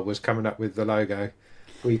far was coming up with the logo.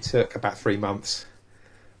 We took about 3 months.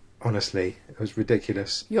 Honestly, it was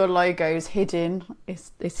ridiculous. Your logo's hidden.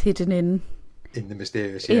 It's hidden in the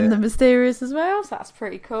mysterious. In the mysterious as well. So that's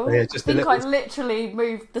pretty cool. Yeah, I think I literally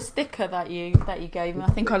moved the sticker that you gave me. I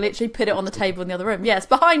think I literally put it on the table in the other room. Yeah, it's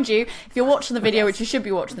behind you. If you're watching the video, which you should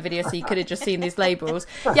be watching the video, so you could have just seen these labels.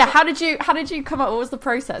 Yeah, how did you come up? What was the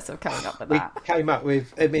process of coming up with that? We came up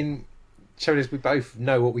with. I mean, showed us we both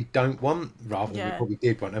know what we don't want rather than what we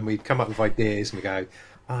did want, and we'd come up with ideas and we go,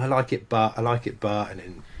 I like it, but, and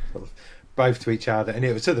then sort of both to each other, and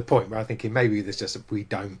it was to the point where I'm thinking maybe there's just we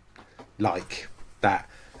don't like that.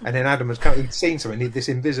 And then Adam he'd seen something, this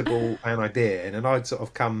invisible idea, and then I'd sort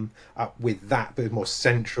of come up with that, but more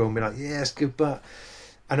central, and be like, yes, good, but.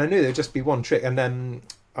 And I knew there'd just be one trick. And then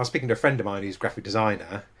I was speaking to a friend of mine who's a graphic designer,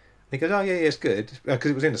 and he goes, oh, yeah, it's good,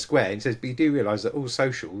 because it was in a square. And he says, but you do realise that all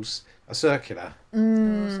socials are circular.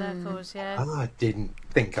 All circles, yeah. Oh, I didn't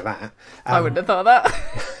think of that. I wouldn't have thought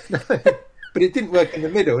that. But it didn't work in the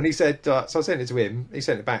middle. And he said, so I sent it to him. He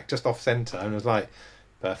sent it back just off centre, and I was like,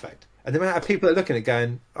 perfect. And the amount of people that are looking at it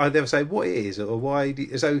going, they'll say what it is or why.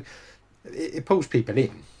 So it pulls people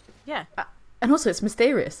in. Yeah. And also it's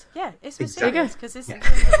mysterious. Yeah, it's mysterious because this is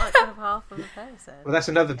like kind of half of the person. Well, that's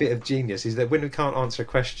another bit of genius is that when we can't answer a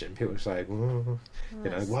question, people say, well,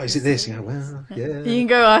 why is it this? You go, well, yeah. You can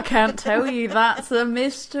go, I can't tell you, that's a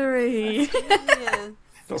mystery.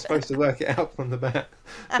 Not supposed to work it out from the bat.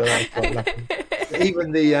 So that's quite lucky.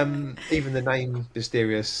 Even the name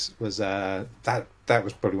Mysterious was that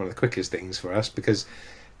was probably one of the quickest things for us, because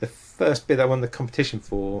the first beer that I won the competition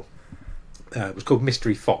for was called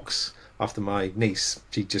Mystery Fox, after my niece.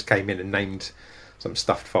 She just came in and named some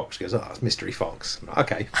stuffed fox. She goes, "Oh, it's Mystery Fox." I'm like,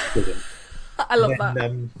 okay, brilliant. I love And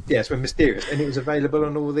then, that. so Mysterious, and it was available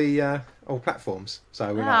on all the all platforms.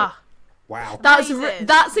 So we're like, wow, Amazing.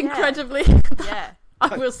 That's Yeah. incredibly. Yeah.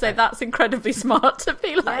 I will say that's incredibly smart to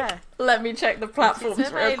be like, Yeah. let me check the platforms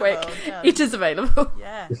real quick. available, yeah. It is available.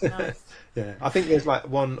 Yeah. Nice. yeah. I think there's like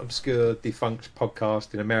one obscure defunct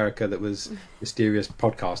podcast in America that was Mysterious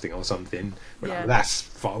Podcasting or something. We're Yeah. like, that's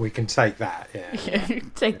fine. We can take that. Yeah,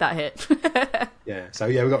 Take that hit. yeah. So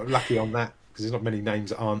yeah, we got lucky on that because there's not many names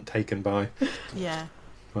that aren't taken by Yeah.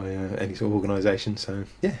 any sort of organisation. So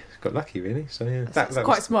yeah, got lucky really. So yeah, It's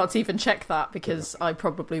quite smart to even check that because I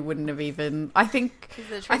probably wouldn't have even. I think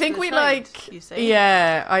we like. You see?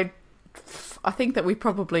 Yeah, I think that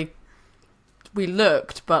we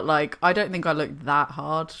looked, but like I don't think I looked that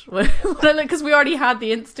hard when I looked because we already had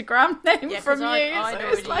the Instagram name Yeah, from because you. I'd so it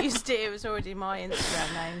already was like, used it. It was already my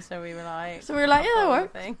Instagram name, so we were like, yeah, that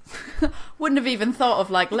works. thing. Wouldn't have even thought of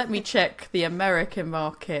like, let me check the American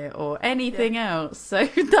market or anything else. So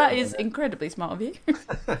that is incredibly smart of you.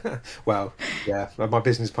 Well, yeah, my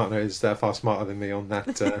business partner is far smarter than me on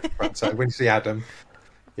that front. So when you see Adam,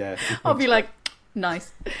 yeah, I'll be like,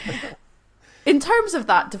 nice. In terms of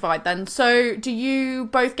that divide then, so do you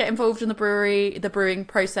both get involved in the brewing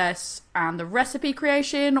process and the recipe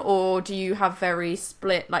creation, or do you have very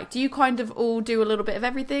split, like do you kind of all do a little bit of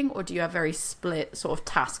everything, or do you have very split sort of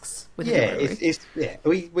tasks within the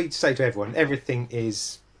brewery? we say to everyone, everything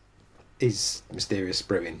is Mysterious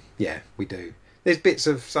Brewing. Yeah, we do. There's bits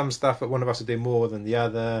of some stuff that one of us will do more than the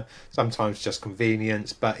other, sometimes just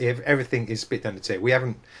convenience, but everything is split down the two. We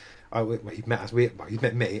haven't you've met us. You've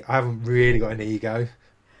met me. I haven't really got an ego,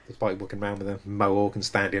 despite walking around with a mohawk and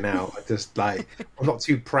standing out. I just like I'm not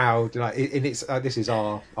too proud. Like, and it's this is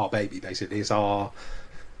our baby basically. It's our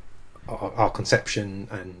conception,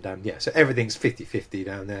 and so everything's 50-50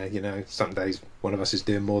 down there. You know, some days one of us is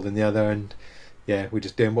doing more than the other, and yeah, we're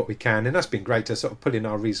just doing what we can, and that's been great to sort of pull in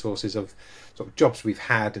our resources of sort of jobs we've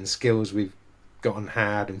had and skills we've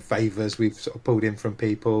had and favours we've sort of pulled in from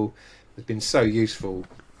people. It's been so useful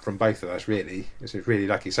from both of us, really. This is really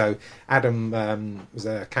lucky. So Adam was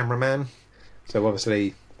a cameraman, so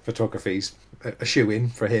obviously photography's a shoe-in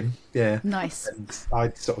for him. Yeah, Nice. and I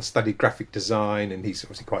sort of studied graphic design, and he's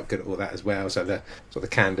obviously quite good at all that as well. So the sort of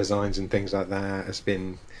the can designs and things like that has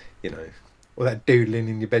been, all that doodling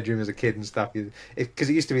in your bedroom as a kid and stuff. Because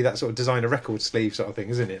it used to be that sort of design a record sleeve sort of thing,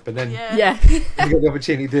 isn't it? But then Yeah. you got the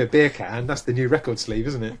opportunity to do a beer can. That's the new record sleeve,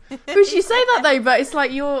 isn't it? Which you say that though, but it's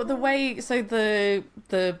like the way, so the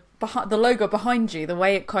logo behind you, the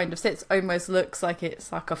way it kind of sits almost looks like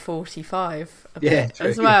it's like a 45 a bit true.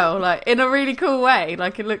 as well, like in a really cool way.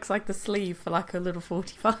 Like it looks like the sleeve for like a little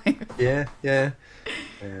 45. Yeah.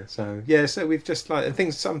 So we've just like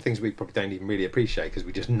some things we probably don't even really appreciate because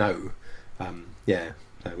we just know.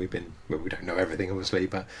 So we don't know everything obviously,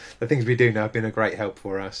 but the things we do know have been a great help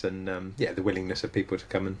for us, and the willingness of people to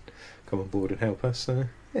come on board and help us. So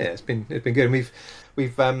yeah, it's been good. And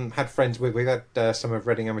we've had friends. We've had some of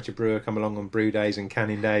Reading Amateur Brewer come along on brew days and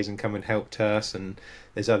canning days and come and helped us. And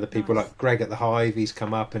there's other people like Greg at the Hive. He's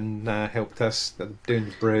come up and helped us doing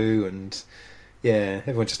the brew. And yeah,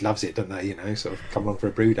 everyone just loves it, don't they? Sort of come along for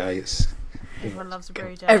a brew day. Everyone loves a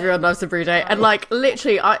brew day. Everyone loves a brew day, and like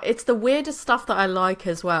literally, it's the weirdest stuff that I like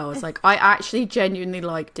as well. It's like I actually genuinely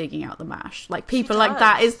like digging out the mash. Like people like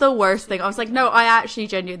that is the worst thing. I was like, no, I actually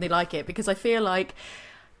genuinely like it because I feel like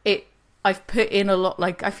I've put in a lot.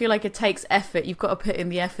 Like I feel like it takes effort. You've got to put in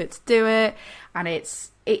the effort to do it, and it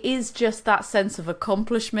is just that sense of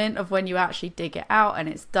accomplishment of when you actually dig it out and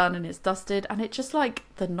it's done and it's dusted, and it just like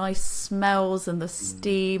the nice smells and the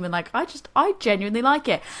steam, and like I genuinely like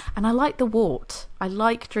it, and I like the wort. I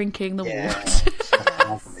like drinking the wort.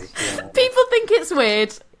 Lovely. Yeah. People think it's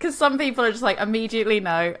weird because some people are just like immediately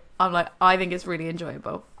no. I'm like, I think it's really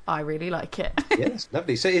enjoyable. I really like it. Yeah, it's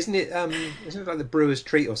lovely. So isn't it like the brewer's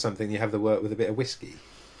treat or something? You have the wort with a bit of whiskey.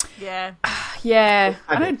 Yeah. Yeah,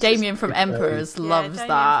 I know it's Damien just- from Emperors loves Damien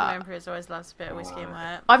that. from Emperors always loves a bit of whiskey and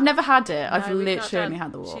wort. I've never had it. I've No, we've not literally done- only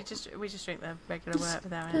had the wort. We just drink the regular wort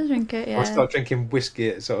without Just it. drink it, I yeah. start drinking whiskey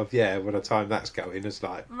at sort of by the time that's going, it's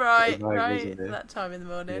like Right, game over, isn't it? that time in the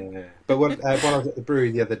morning. Yeah, but when I was at the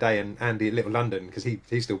brewery the other day, and Andy at Little London, because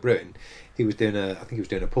he's still brewing, he was doing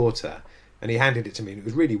a porter, and he handed it to me, and it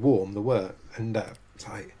was really warm, the wort, and it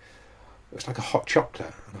was like a hot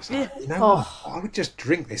chocolate, and I was like, what? I would just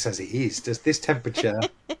drink this as it is, just this temperature,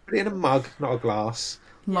 put it in a mug, not a glass.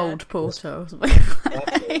 Mulled porter or something.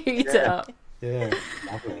 Lovely. Heat it up. Yeah,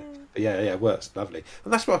 lovely. But yeah, it works lovely,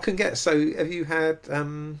 and that's what I couldn't get. So, have you had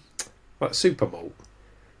like super malt?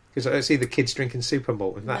 Because I see the kids drinking super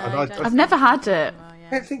malt and that. No, And I've never had it. Well,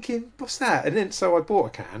 yeah. I'm thinking, what's that? And then so I bought a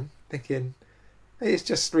can, thinking it's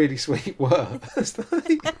just really sweet work. It's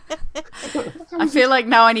like- I feel like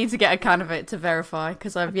now I need to get a can of it to verify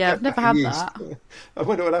because I've never had Yeast. that. I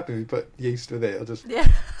wonder what happened if we put yeast with it. I'll just Yeah,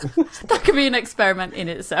 That could be an experiment in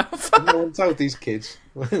itself. no one told these kids.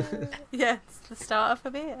 yeah, it's the starter for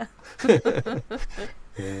beer.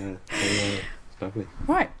 Yeah, it's lovely.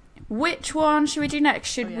 Right. Which one should we do next?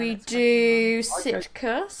 Should Oh, yeah, we let's do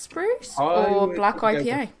Sitka Spruce or Black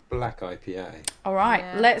IPA? Black IPA. All right,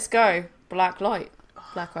 Yeah. let's go. Black Light.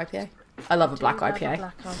 Black IPA. I love a black Do love a IPA.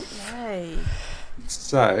 Black IPA.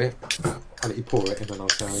 So I'll let you pour it and then I'll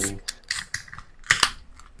tell you.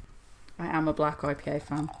 I am a black IPA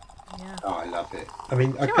fan. Yeah. Oh, I love it. I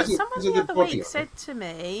mean, Do you know what? because Someone of the the other body week of it. said to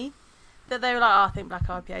me that they were like, oh, I think Black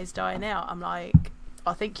IPA's dying out. I'm like,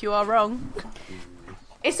 I think you are wrong.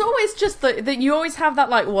 It's always just that you always have that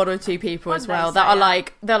like one or two people One as well day that are say,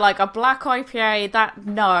 like they're like a black IPA that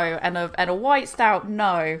no and a white stout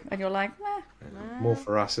no and you're like More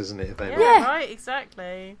for us, isn't it? Then? Yeah, right,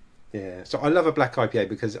 exactly. Yeah. So I love a black IPA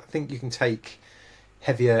because I think you can take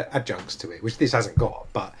heavier adjuncts to it, which this hasn't got,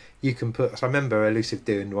 but you can put. So I remember Elusive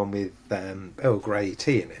doing one with Earl Grey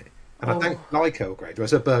tea in it, and I don't like Earl Grey. It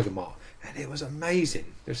was a bergamot, and it was amazing.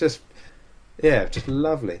 It was just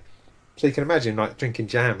lovely. So you can imagine like drinking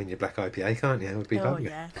jam in your black IPA, can't you? It would be Oh, lovely.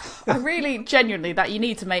 yeah. I really genuinely that you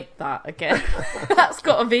need to make that again. That's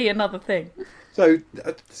got to be another thing. So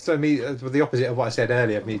me, the opposite of what I said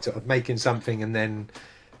earlier, me sort of making something and then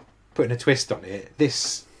putting a twist on it.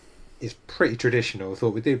 This is pretty traditional. I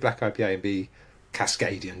thought we'd do black IPA and be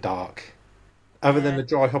Cascadian dark. Other than the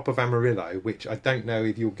dry hop of Amarillo, which I don't know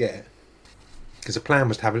if you'll get, because the plan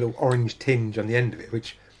was to have a little orange tinge on the end of it,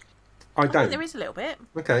 which I I don't. think there is a little bit.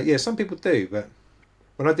 Okay, yeah, some people do, but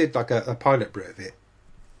when I did like a pilot brew of it,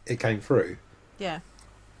 it came through. Yeah.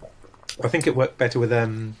 I think it worked better with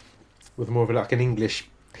more of like an English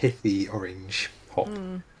pithy orange hop.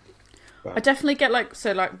 I definitely get like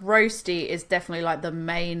roasty is definitely like the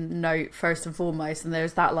main note first and foremost, and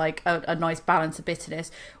there's that like a nice balance of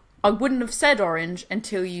bitterness. I wouldn't have said orange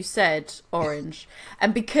until you said orange,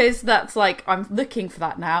 and because that's like I'm looking for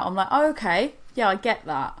that now, I'm like, oh, okay, yeah, I get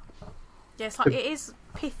that. Yeah, it's like it is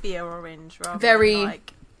pithier orange rather Very- than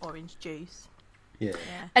like orange juice. Yeah.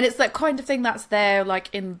 Yeah. And it's that kind of thing that's there, like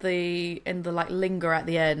in the like linger at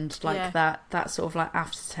the end, like that sort of like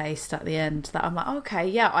aftertaste at the end. That I'm like, okay,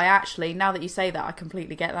 yeah, I actually now that you say that, I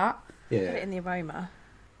completely get that. Put it Yeah. in the aroma.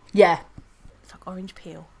 Yeah, It's like orange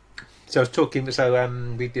peel. So I was talking.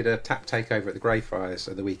 So we did a tap takeover at the Greyfriars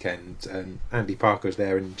at the weekend, and Andy Parker was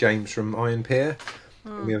there, and James from Iron Pier.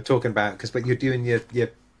 And we were talking about but you're doing your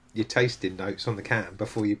tasting notes on the can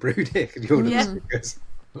before you brewed it. You ordered Yeah. stickers.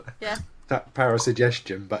 Yeah. That power of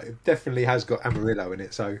suggestion, but it definitely has got Amarillo in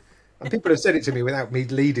it. So, and people have said it to me without me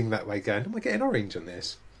leading that way, going, "Am I getting orange on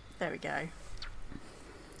this?" There we go.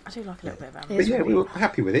 I do like a little bit of It amber. But is yeah, really- we were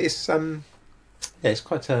happy with it. It's it's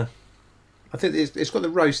quite a. I think it's got the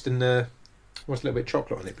roast and what's a little bit of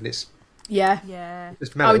chocolate on it, but it's yeah. Yeah.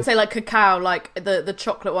 just I mellow. would say like cacao, like the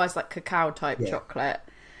chocolate wise, like cacao type Yeah. chocolate.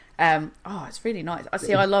 It's really nice. I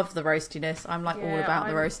see. I love the roastiness. I'm like all about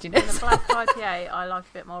the In roastiness. the black IPA, I like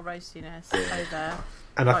a bit more roastiness over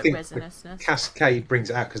And I like think the resinousness. Cascade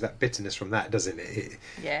brings it out because that bitterness from that, doesn't it?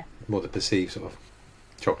 Yeah. More the perceived sort of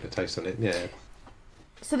chocolate taste on it. Yeah.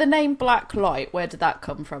 So the name Black Light, where did that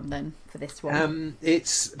come from then for this one?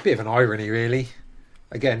 It's a bit of an irony, really.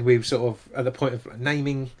 Again, we were sort of at the point of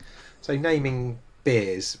naming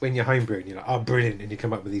beers when you're homebrewing. You're like, oh, brilliant, and you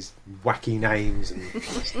come up with these wacky names and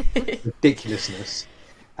ridiculousness.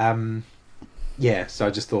 So I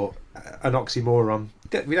just thought an oxymoron.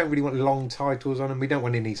 We don't really want long titles on them. We don't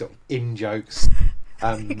want any sort of in jokes.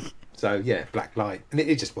 So yeah, Black Light, and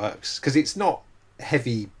it just works because it's not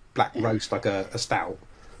heavy black roast like a stout.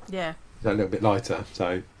 Yeah. It's a little bit lighter.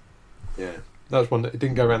 So yeah, that was one that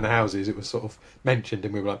didn't go around the houses. It was sort of mentioned,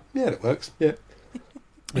 and we were like, yeah, it works. Yeah.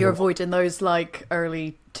 You're avoiding those like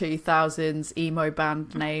early 2000s emo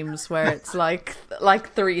band names where it's like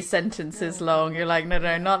 3 sentences long. You're like,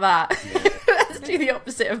 no, not that. Let's do the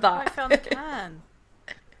opposite of I that. found the can.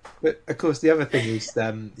 But of course, the other thing is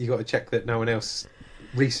you got to check that no one else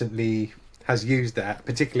recently has used that,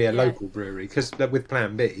 particularly a Yeah. local brewery. Because with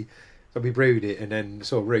Plan B, so we brewed it and then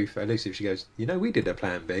saw Ruth Elusive. She goes, we did a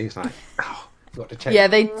Plan B. It's like, got to check. Yeah,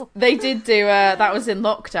 they did do that was in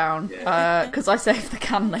lockdown Yeah. because I saved the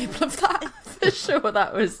can label of that. For sure,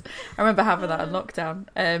 that was. I remember having that in lockdown.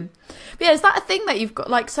 But yeah, is that a thing that you've got?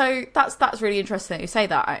 Like, so that's really interesting that you say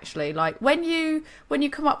that. Actually, like when you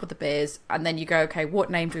come up with the beers and then you go, okay, what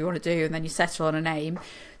name do we want to do, and then you settle on a name.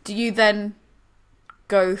 Do you then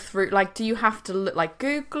go through? Like, do you have to like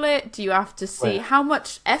Google it? Do you have to see how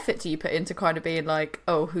much effort do you put into kind of being like,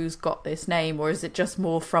 oh, who's got this name, or is it just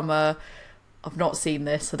more from a, I've not seen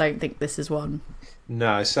this, I don't think this is one.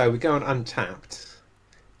 No, so we go on Untapped,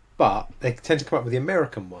 but they tend to come up with the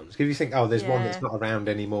American ones. Because you think, oh, there's one that's not around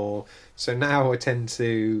anymore. So now I tend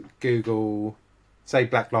to Google, say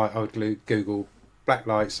Black Light, I would Google Black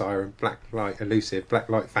Light Siren, Black Light Elusive, Black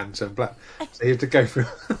Light Phantom, So you have to go through...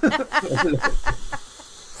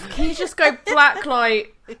 Can you just go Blacklight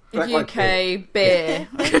UK beer?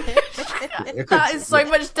 That is so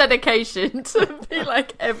much dedication to be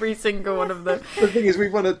like every single one of them. The thing is, we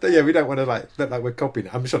want to, we don't want to like look like we're copying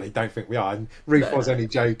it. I'm sure they don't think we are. And Ruth was only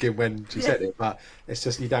joking when she said it, but it's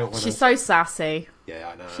just you don't want to. She's so sassy.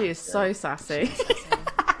 Yeah, I know. She is so sassy.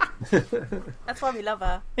 That's why we love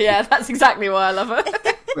her. Yeah, that's exactly why I love her.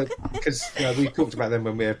 Because we talked about them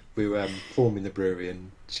when we were forming the brewery,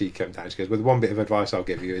 and she came down. She goes, "Well, the one bit of advice I'll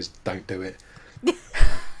give you is don't do it."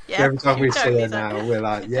 Yeah, every time we see her now, we're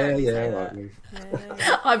like, right.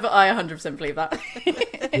 I 100% believe that.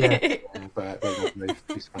 But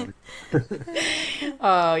she's funny.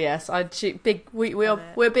 Oh yes,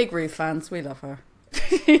 we're big Ruth fans. We love her.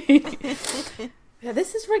 Yeah,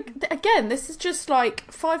 this is just like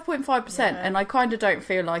 5.5%, and I kind of don't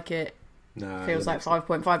feel like it. No, feels like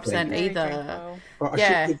 5.5% either. Well, I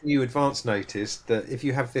should give you advance notice that if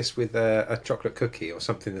you have this with a chocolate cookie or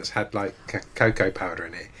something that's had like cocoa powder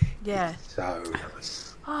in it, it's so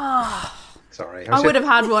nice. Sorry, I would have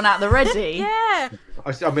had one at the ready. Yeah.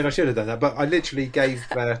 I mean, I should have done that, but I literally gave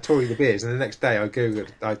Tori the beers, and the next day I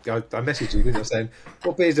googled, I messaged you, didn't I, saying,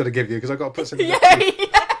 "What beers did I give you? Because I got to put something."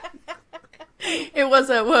 It was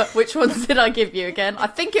which ones did I give you again? I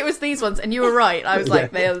think it was these ones, and you were right. I was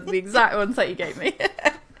like, they are the exact ones that you gave me.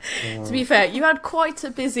 To be fair, you had quite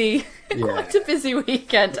a busy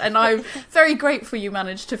weekend, and I'm very grateful you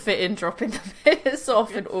managed to fit in dropping the beers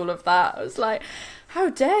off and all of that. I was like, how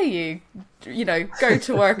dare you, go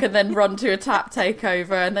to work and then run to a tap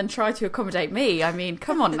takeover and then try to accommodate me? I mean,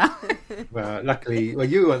 come on now. Well, luckily,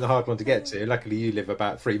 you weren't the hard one to get to. Luckily, you live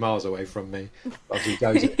about 3 miles away from me. Obviously,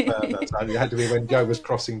 Joe's a bit further, so it had to be when Joe was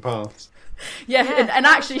crossing paths. Yeah, and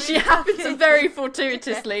actually she happened to very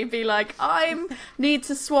fortuitously be like, I need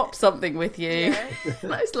to swap something with you. Yeah.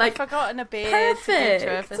 It's like, I've forgotten a beer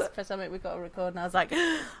perfect. for something we've got to record, and I was like,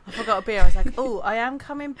 I forgot a beer. I was like, oh, I am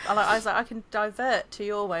coming. I was like, I can divert to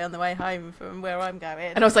your way on the way home from where I'm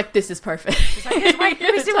going. And I was like, this is perfect. She's like, yes, wait,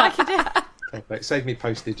 let me see what I can do. Perfect. Saved me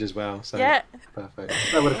postage as well. So yeah. Perfect.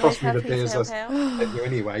 That would have cost me the beers I sent you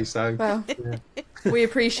anyway. So well, we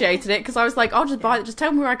appreciated it because I was like, I'll just buy it. Just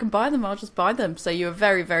tell me where I can buy them. I'll just buy them. So you were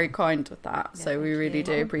very, very kind with that. Yeah, so we really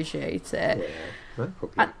do appreciate it. Yeah, no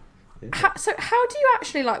problem. So how do you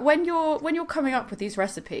actually like when you're coming up with these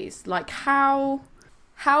recipes? Like how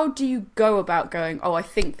do you go about going, oh, I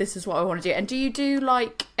think this is what I want to do? And do you do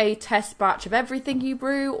like a test batch of everything you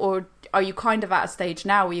brew, or are you kind of at a stage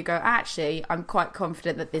now where you go, actually, I'm quite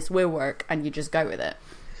confident that this will work, and you just go with it?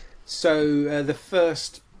 So the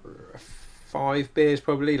first 5 beers,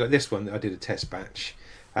 probably, like this one, I did a test batch.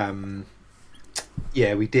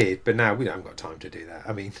 Yeah, we did, but now we haven't got time to do that.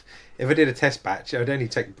 I mean, if I did a test batch, it would only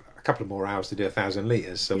take a couple of more hours to do 1,000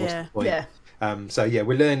 litres, so what's the point? Yeah. So yeah,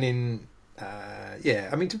 we're learning. I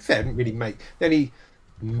mean, to be fair, I didn't really make the only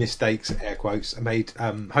mistakes, air quotes, I made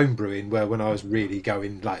home brewing where when I was really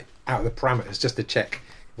going like out of the parameters just to check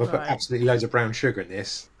if I put absolutely loads of brown sugar in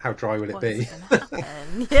this, how dry will it be?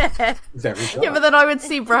 Yeah. Very dry. Yeah, but then I would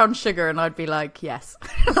see brown sugar and I'd be like, yes.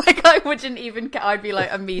 Like I wouldn't even. I'd be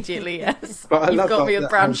like immediately yes. But I You've love got me that, with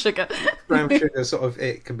brown sugar. Brown sugar, sort of,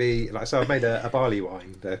 it can be like. So I've made a barley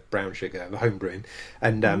wine, the brown sugar, the home brewing,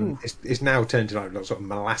 and it's now turned to like sort of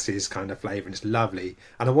molasses kind of flavour, and it's lovely.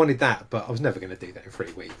 And I wanted that, but I was never going to do that in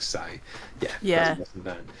 3 weeks. So yeah. Lesson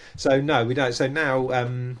learned. So no, we don't. So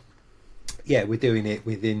now. We're doing it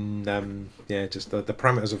within just the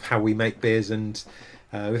parameters of how we make beers, and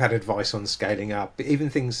we've had advice on scaling up. But even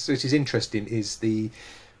things which is interesting is the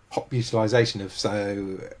hop utilisation of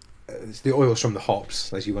it's the oils from the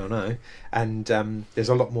hops, as you well know, and there's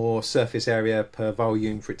a lot more surface area per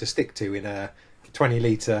volume for it to stick to in a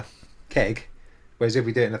 20-litre keg, whereas if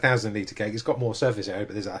we do it in a 1,000-litre keg, it's got more surface area,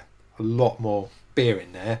 but there's a lot more beer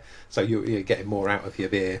in there, so you're getting more out of your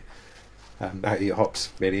beer. Out of your hops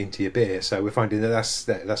really into your beer, so we're finding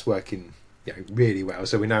that's working really well.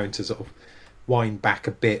 So we're now into sort of wind back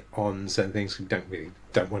a bit on certain things. We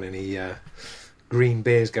don't want any green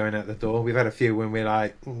beers going out the door. We've had a few when we're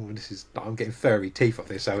like, I'm getting furry teeth off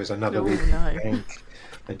this, so it's another week. No.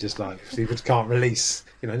 And just like, so we just can't release,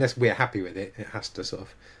 unless we're happy with it, it has to sort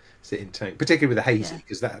of sit in tank. Particularly with the hazy,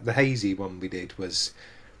 because the hazy one we did was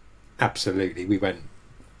absolutely, we went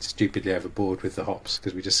stupidly overboard with the hops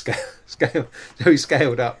because we just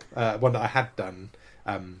scaled up one that I had done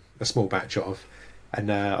a small batch of,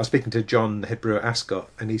 and I was speaking to John, the head brewer at Ascot,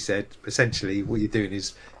 and he said essentially what you're doing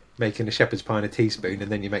is making a shepherd's pie in a teaspoon,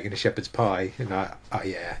 and then you're making a shepherd's pie, and oh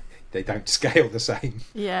yeah, they don't scale the same.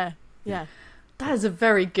 Yeah. That is a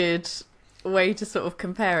very good way to sort of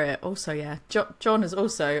compare it. Also, yeah, John is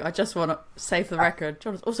also, I just want to say for the record,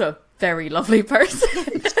 John is also a very lovely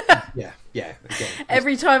person. Yeah. Again,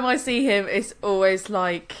 every time I see him, it's always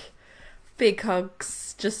like big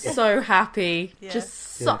hugs, just so happy, just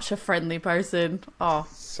such a friendly person. Oh,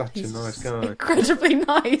 such a nice guy, incredibly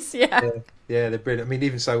nice. Yeah, they're brilliant. I mean,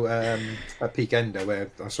 even so, at Peak Ender, where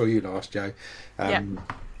I saw you last, Joe,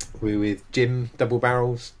 we were with Jim Double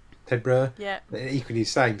Barrels, head brewer, equally the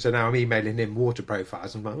same. So now I'm emailing him water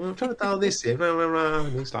profiles. I'm like, I'm trying to dial this in,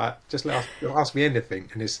 and he's like, just ask me anything,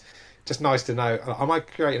 and it's just nice to know. Am I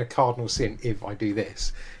creating a cardinal sin if I do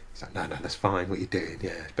this? He's like, no, that's fine. What you're doing,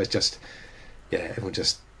 but just everyone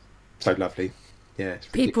just so lovely. Yeah,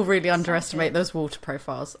 people really underestimate those water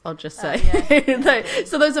profiles, I'll just say.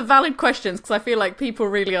 So those are valid questions, because I feel like people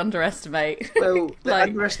really underestimate. Well, they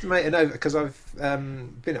underestimate and over, because I've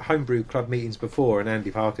been at homebrew club meetings before, and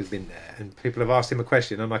Andy Parker's been there, and people have asked him a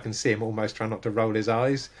question, and I can see him almost trying not to roll his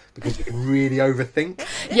eyes, because you can really overthink.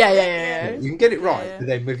 Yeah. You can get it right, but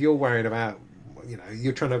then if you're worrying about,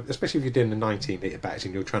 you're trying to, especially if you're doing a 19 litre batch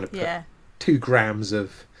and you're trying to put 2 grams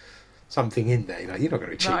of something in there, you're not going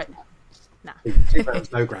to achieve that. No. 2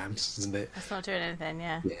 grams, no grams, isn't it? That's not doing anything,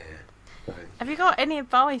 Yeah. So. Have you got any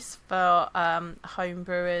advice for home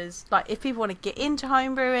brewers? Like, if people want to get into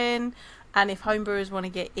home brewing, and if home brewers want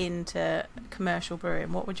to get into commercial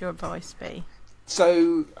brewing, what would your advice be?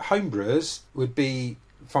 So, home brewers would be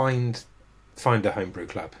find a homebrew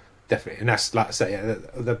club, definitely. And that's, like I say,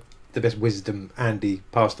 the best wisdom Andy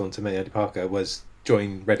passed on to me, Andy Parker, was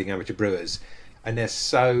join Reading Amateur Brewers. And they're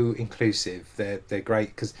so inclusive. They're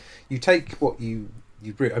great, because you take what you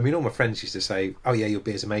brew. I mean, all my friends used to say, "Oh yeah, your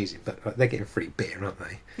beer's amazing," but they're getting free beer, aren't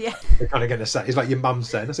they? Yeah. They're kind of going to say, it's like your mum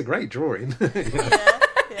saying, "That's a great drawing."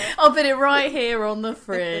 I'll put it right here on the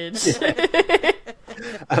fridge.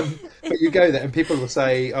 But you go there, and people will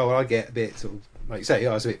say, "Oh, well, I get a bit sort of like you say,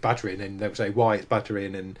 it's a bit buttery," and they'll say why it's buttery,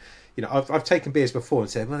 and I've taken beers before and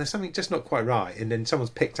said, "Well, there's something just not quite right," and then someone's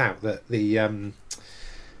picked out that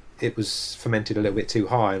it was fermented a little bit too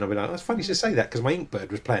high, and I'll be like, it's funny you should say that, because my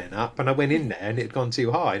Inkbird was playing up, and I went in there and it had gone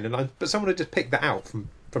too high, but someone had just picked that out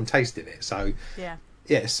from tasting it. So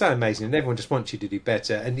it's so amazing, and everyone just wants you to do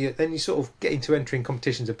better, and then you sort of get into entering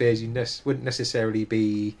competitions of beers you wouldn't necessarily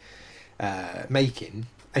be making,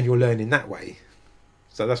 and you're learning that way.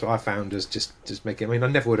 So that's what I found, as just making. I mean, I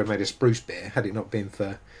never would have made a spruce beer had it not been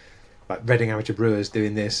for like Reading Amateur Brewers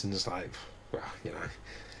doing this, and it's like, well,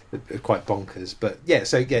 quite bonkers. But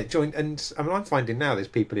join. And I mean, I'm finding now there's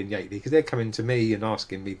people in Yateley, because they're coming to me and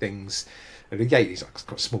asking me things. And Yateley's like, it's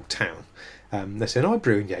got a small town. They're saying, I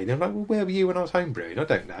brew in Yateley. I'm like, well, where were you when I was home brewing? I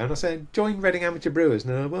don't know. And I said, join Reading Amateur Brewers.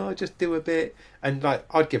 No, well, I just do a bit. And like,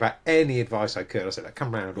 I'd give out any advice I could. I said, like,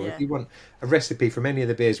 come round, or if you want a recipe from any of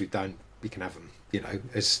the beers we've done, you can have them.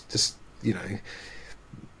 It's just,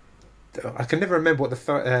 I can never remember what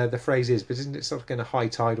the phrase is, but isn't it something a high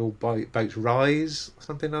tidal boats rise, or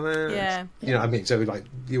something like that? Yeah. You know what I mean? So like,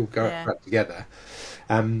 you'll go up together.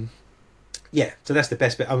 So that's the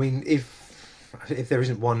best bit. I mean, if there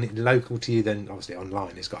isn't one local to you, then obviously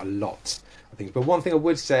online it's got a lot of things. But one thing I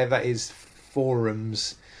would say, that is,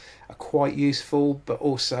 forums are quite useful, but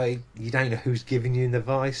also you don't know who's giving you the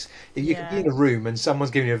advice. If you can be in a room and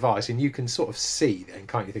someone's giving you advice, and you can sort of see and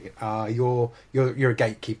kind of thinking, you're a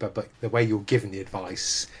gatekeeper, but the way you're giving the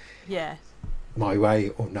advice, my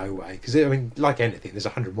way or no way. Because I mean, like anything, there's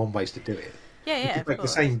 101 ways to do it. Yeah, you can make the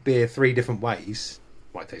same beer 3 different ways.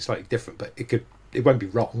 Might taste slightly different, but it won't be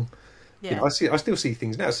wrong. Yeah. I still see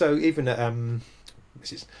things now. So even at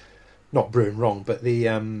this is not brewing wrong, but the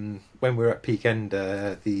when we were at Peak End,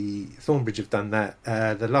 the Thornbridge have done that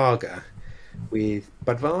the lager with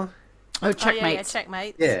Budvar. Oh, Checkmate.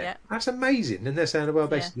 Checkmate. Yeah, that's amazing. And they're saying, well,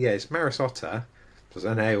 basically, it's Maris Otter, was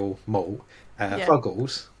an ale malt,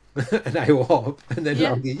 Fuggles, an ale hop, and then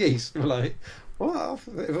lager yeast. We're like, what?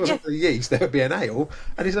 If it wasn't the yeast, there would be an ale,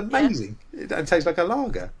 and it's amazing. It tastes like a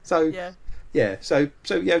lager. So so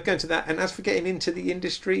going to that. And as for getting into the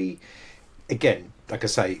industry, again, like I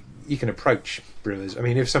say, you can approach brewers. I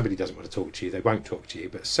mean, if somebody doesn't want to talk to you, they won't talk to you.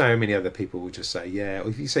 But so many other people will just say, yeah. Or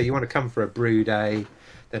if you say you want to come for a brew day,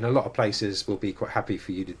 then a lot of places will be quite happy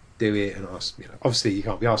for you to do it and ask. Obviously, you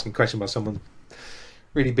can't be asking questions by someone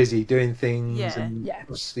really busy doing things. Yeah. And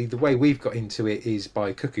obviously, the way we've got into it is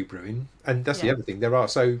by Cuckoo Brewing, and that's the other thing. There are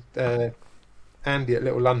Andy at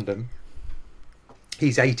Little London.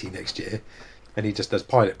 He's 80 next year, and he just does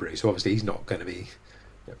pilot brew. So obviously, he's not going to be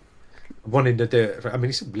wanting to do it. I mean,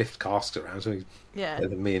 he still lifts casks around, so he's better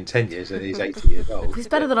than me in 10 years, and he's 80 years old. He's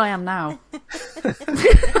better than I am now.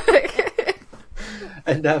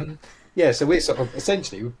 And so we're sort of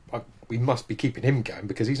essentially we must be keeping him going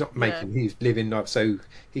because he's not making. He's living life. So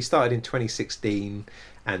he started in 2016,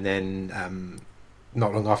 and then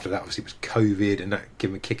not long after that, obviously, was COVID, and that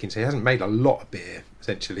gave him a kick in. So he hasn't made a lot of beer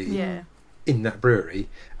essentially in that brewery.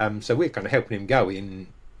 So we're kind of helping him go in,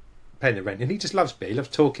 paying the rent, and he just loves beer. He loves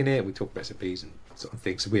talking it. We talk recipes and sort of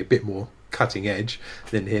things. So we're a bit more cutting edge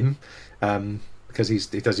than him. Because he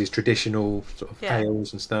does his traditional sort of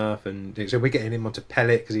ales and stuff, and so we're getting him onto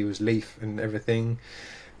pellet because he was leaf and everything.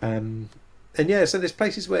 So there's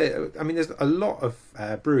places where there's a lot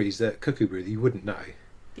of breweries that Cuckoo Brew that you wouldn't know.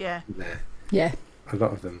 Yeah. Yeah. A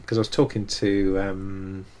lot of them, because I was talking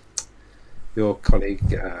to your colleague,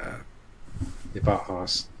 the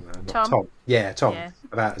Barthaus, Tom. Yeah, Tom,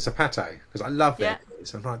 about Zapato, because I love their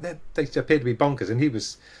beers. I'm like, they appear to be bonkers, and he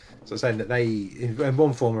was sort of saying that they, in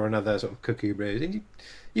one form or another, sort of Cuckoo brews, and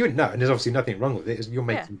you wouldn't know, and there's obviously nothing wrong with it. You're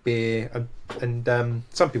making beer, and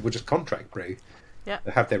some people just contract brew. Yeah,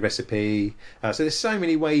 they have their recipe. So there's so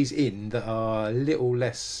many ways in that are a little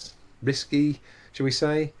less risky, shall we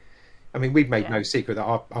say? I mean, we've made no secret that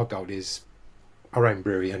our goal is our own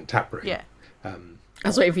brewery and tap brewing. Yeah. I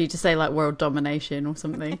was waiting for you to say like world domination or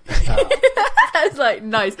something. I was like,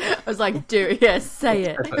 nice. I was like, do it. Yeah, say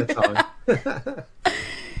it. At the time.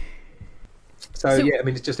 So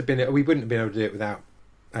it's just we wouldn't have been able to do it without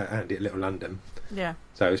Andy at Little London. Yeah.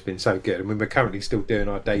 So it's been so good. I mean, we're currently still doing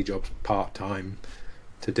our day jobs part time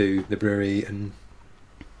to do the brewery, and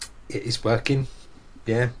it is working.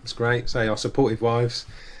 Yeah, it's great. So our supportive wives,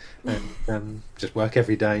 and just work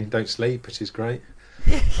every day, don't sleep, which is great.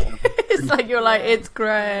 It's like you're like, it's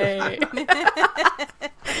great.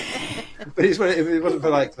 But it wasn't for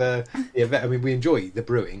like the event. I mean, we enjoy the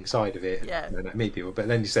brewing side of it, and meet people. But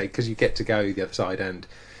then you say, because you get to go the other side and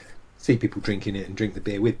see people drinking it and drink the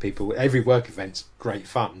beer with people. Every work event's great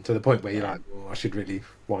fun, to the point where you're like, oh, I should really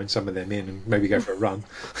wind some of them in and maybe go for a run.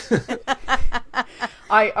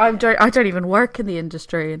 I don't even work in the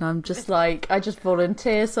industry, and I'm just like, I just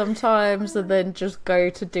volunteer sometimes and then just go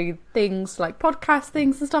to do things like podcast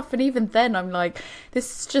things and stuff, and even then I'm like,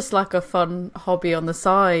 this is just like a fun hobby on the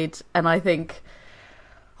side, and I think,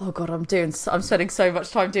 oh god, I'm spending so much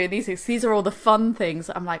time doing these things. These are all the fun things.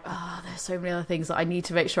 I'm like, there's so many other things that I need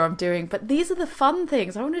to make sure I'm doing, but these are the fun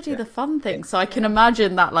things. I want to do the fun things. So I can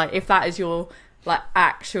imagine that, like, if that is your like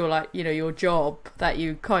actual, like, your job, that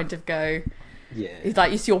you kind of go, it's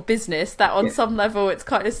like, it's your business, that on some level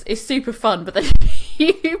it's super fun, but then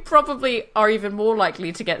you probably are even more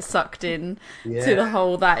likely to get sucked in to the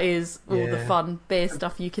whole that is all the fun beer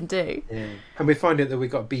stuff you can do. And we're finding that we've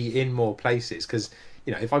got to be in more places, because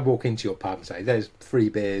if I walk into your pub and say there's 3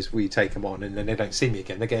 beers, will you take them on, and then they don't see me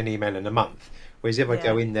again, they get an email in a month. Whereas if I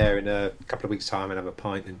go in there in a couple of weeks' time and have a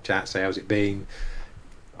pint and chat, say how's it been,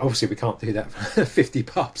 obviously we can't do that for 50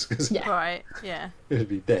 pubs, because it would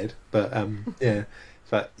be dead. But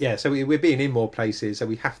so we're being in more places, so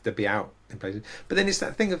we have to be out in places. But then it's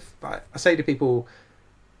that thing of, I say to people,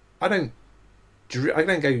 I don't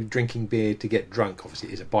go drinking beer to get drunk. Obviously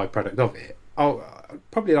it's a byproduct of it.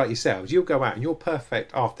 Probably like yourselves, you'll go out and your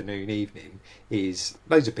perfect afternoon, evening is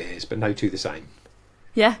loads of beers, but no two the same.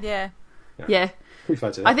 Yeah.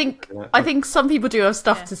 I think some people do have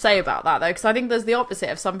stuff to say about that, though, because I think there's the opposite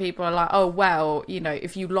of, some people are like, oh well,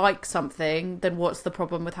 if you like something, then what's the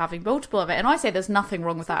problem with having multiple of it? And I say there's nothing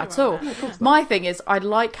wrong with that at all. My thing is, I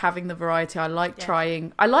like having the variety. I like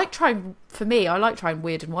trying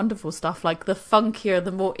weird and wonderful stuff, like the funkier,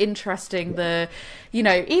 the more interesting, the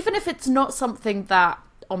even if it's not something that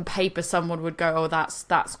on paper someone would go, oh,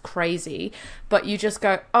 that's crazy, but you just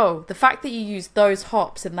go, oh, the fact that you use those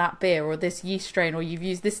hops in that beer, or this yeast strain, or you've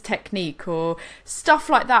used this technique, or stuff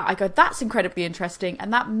like that, I go, that's incredibly interesting,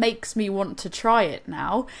 and that makes me want to try it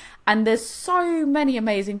now. And there's so many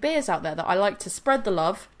amazing beers out there that I like to spread the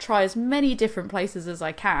love, try as many different places as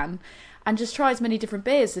I can, and just try as many different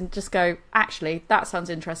beers and just go, actually, that sounds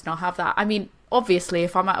interesting, I'll have that. I mean, obviously,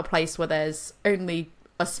 if I'm at a place where there's only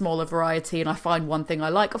a smaller variety and I find one thing I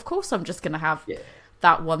like, of course I'm just going to have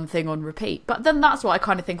that one thing on repeat. But then that's what I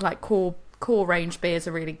kind of think, like, core core range beers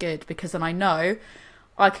are really good, because then I know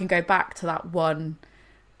I can go back to that one,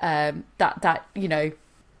 that you know,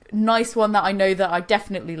 nice one that I know that I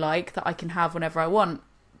definitely like, that I can have whenever I want.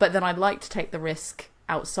 But then I'd like to take the risk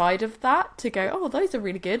outside of that to go, oh, those are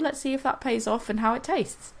really good. Let's see if that pays off and how it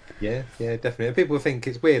tastes. Yeah, definitely. People think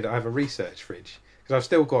it's weird that I have a research fridge, because I've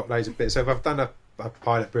still got loads of bits. So if I've done a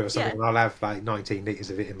pilot brew or something, and I'll have like 19 litres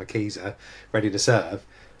of it in my Keezer ready to serve.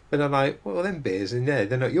 But I'm like, well, them beers, and yeah,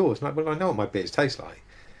 they're not yours. I'm like, well, I know what my beers taste like.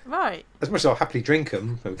 Right. As much as I'll happily drink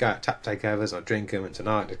them, we go out tap takeovers, I'll drink them, and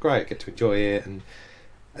tonight it's great, I get to enjoy it. And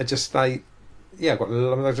I just like, yeah,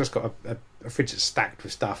 I've just got a fridge that's stacked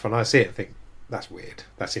with stuff, and I see it and think, that's weird,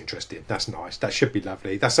 that's interesting, that's nice, that should be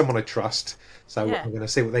lovely, that's someone I trust, so I'm going to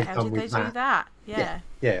see what they've done with that. How did they do that?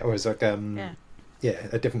 Yeah, or it's like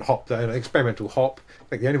a different hop, an experimental hop.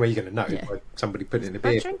 Like the only way you're going to know is by somebody putting in a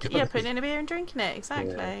beer. Putting in a beer and drinking it,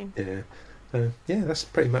 exactly. Yeah, that's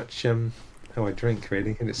pretty much how I drink,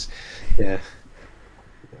 really. And it's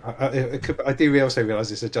I do also realise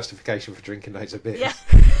it's a justification for drinking loads of beer.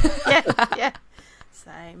 Yeah.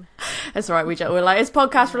 Same. That's all right. We're like, it's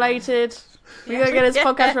podcast related. We gotta get it's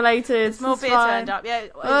podcast related. It's more beer turned up. Yeah.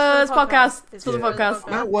 It's podcast. It's for the podcast.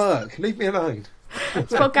 I'm at work. Leave me alone.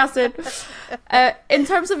 It's podcasted. In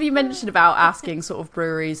terms of, you mentioned about asking sort of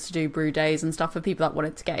breweries to do brew days and stuff for people that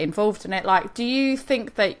wanted to get involved in it. Like, do you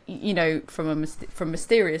think that, you know, from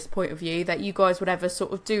Mysterious point of view, that you guys would ever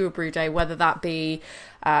sort of do a brew day, whether that be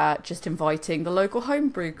just inviting the local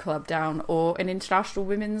homebrew club down, or an international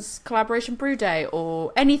women's collaboration brew day,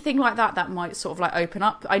 or anything like that that might sort of like open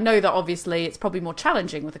up? I know that obviously it's probably more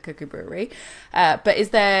challenging with a cookie brewery, but is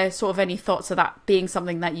there sort of any thoughts of that being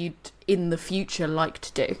something that you'd in the future like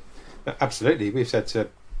to do? Absolutely. We've said to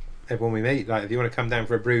everyone we meet, like, if you want to come down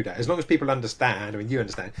for a brew day, as long as people understand, I mean, you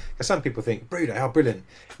understand, because some people think, brew day, oh, brilliant.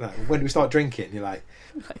 Like, when do we start drinking? You're like,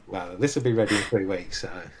 well, this will be ready in 3 weeks. So,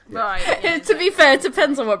 yeah. Right. To be fair, it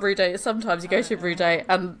depends on what brew day is. Sometimes you go to a brew day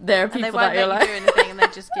and there are people that you're like, do anything, and they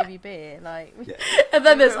just give you beer, like. Yeah. And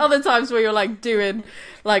then there's other times where you're like doing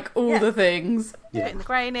like all the things. Yeah. Putting the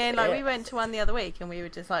grain in, like we went to one the other week, and we were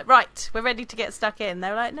just like, right, we're ready to get stuck in. They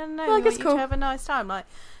were like, no, we want you to have a nice time, like,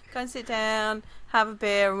 go and sit down, have a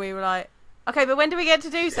beer. And we were like, okay, but when do we get to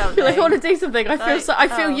do something? I want to do something. I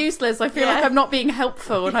feel useless. I feel like I'm not being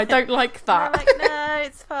helpful, and I don't like that. Like, no,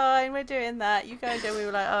 it's fine. We're doing that. You go and do it. We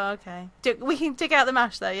were like, oh, okay. We can dig out the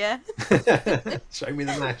mash, though, yeah? Show me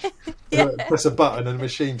the mash. Press a button and the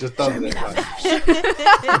machine just does it.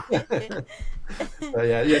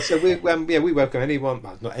 So we welcome anyone.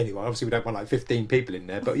 Well, not anyone. Obviously, we don't want like 15 people in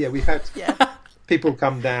there, but yeah, we've had people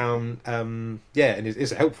come down. And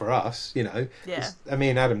it's a help for us, you know. Yeah. Me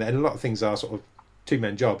and Adam, and a lot of things are sort of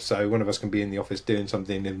two-man jobs. So one of us can be in the office doing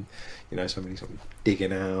something, and you know, somebody sort of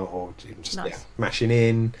digging out or just mashing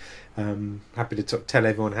in. Happy to tell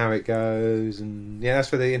everyone how it goes, and that's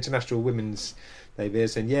for the International Women's Day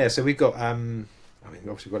beers. And so we've got.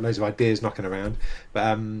 Obviously we've got loads of ideas knocking around,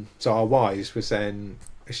 but so our wives were saying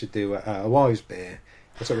we should do a wives beer.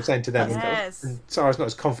 So we're saying to them, and Sarah's not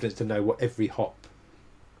as confident to know what every hop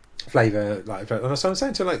flavour like. And so I'm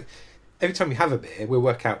saying to her, like, every time we have a beer, we'll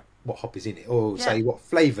work out what hop is in it, or say what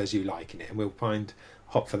flavours you like in it, and we'll find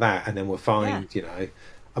hop for that, and then we'll find you know,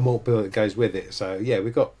 a malt bill that goes with it. So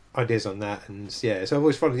we've got ideas on that, and so I've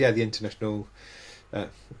always followed the international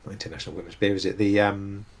women's beer. Is it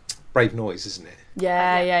the Brave Noise, isn't it?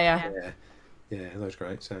 Yeah, that's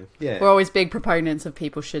great. So we're always big proponents of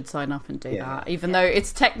people should sign up and do that, even though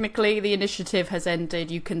it's technically the initiative has ended.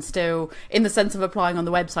 You can still, in the sense of applying on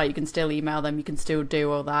the website, you can still email them, you can still do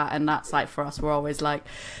all that, and that's like, for us, we're always like,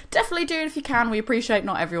 definitely do it if you can. We appreciate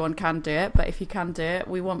not everyone can do it, but if you can do it,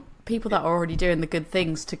 we want people that are already doing the good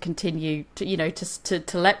things to continue to, you know,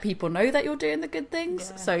 to let people know that you're doing the good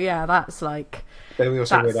things. So that's like, then we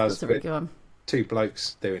also realised a really good one. 2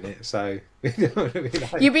 blokes doing it, so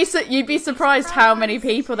you'd be surprised how many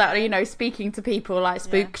people that are, you know, speaking to people like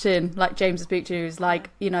Spookton, like James Spookton, who's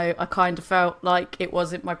like, you know, I kind of felt like it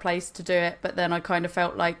wasn't my place to do it, but then I kind of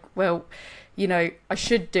felt like, well, you know, I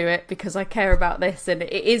should do it because I care about this, and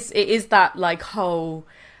it is that like whole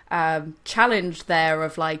challenge there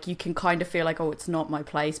of like, you can kind of feel like, oh, it's not my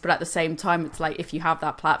place, but at the same time it's like, if you have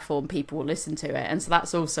that platform, people will listen to it, and so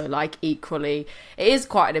that's also like equally, it is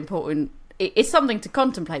quite an important, it's something to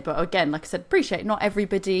contemplate. But again, like I said, appreciate not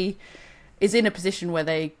everybody is in a position where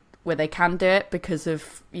they can do it because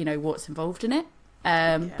of, you know, what's involved in it.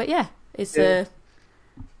 But it's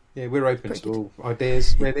Yeah, we're open to all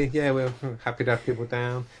ideas, really. Yeah, we're happy to have people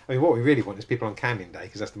down. I mean, what we really want is people on canning day,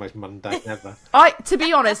 because that's the most mundane ever. To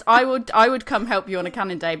be honest, I would come help you on a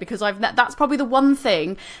canning day, because that's probably the one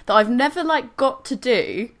thing that I've never got to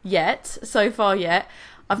do so far yet.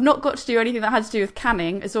 I've not got to do anything that had to do with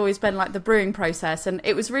canning. It's always been the brewing process, and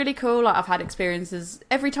it was really cool. I've had experiences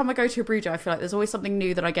every time I go to a brew day. I feel like there's always something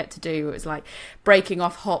new that I get to do. It's breaking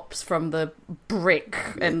off hops from the brick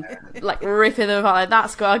and ripping them apart.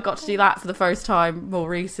 That's good. I got to do that for the first time more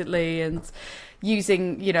recently, and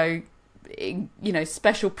using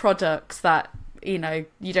special products that you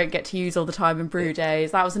don't get to use all the time in brew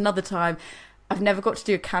days. That was another time. I've never got to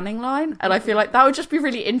do a canning line, and I feel like that would just be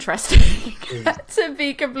really interesting, to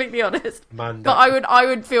be completely honest. But I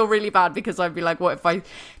would feel really bad, because I'd be like, what if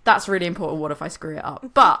that's really important, what if I screw it up?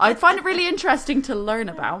 But I'd find it really interesting to learn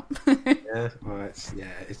about. It's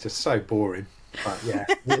just so boring. But yeah,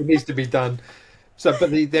 it needs to be done. So, but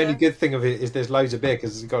the only good thing of it is there's loads of beer,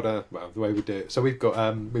 because it's got the way we do it. So we've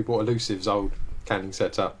got, we bought Elusive's old canning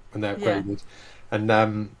setup, and they're upgraded.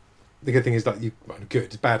 And, the good thing is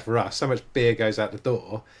it's bad for us. So much beer goes out the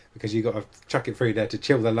door because you've got to chuck it through there to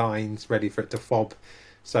chill the lines, ready for it to fob.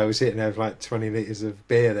 So we're sitting there with 20 litres of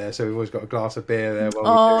beer there. So we've always got a glass of beer there.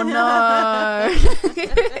 No.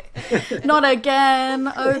 Not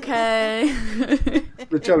again. Okay.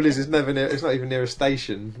 The trouble is, it's not even near a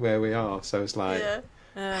station where we are. So it's you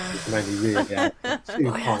can only really get it's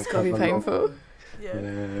got to be painful.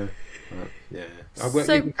 You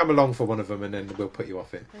can come along for one of them, and then we'll put you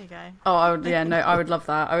off it. There you go. Oh, I would love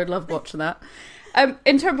that. I would love watching that.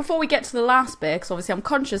 Before we get to the last bit, because obviously I'm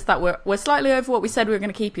conscious that we're slightly over what we said we were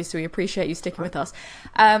going to keep you, so we appreciate you sticking with us.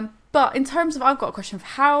 But in terms of, I've got a question of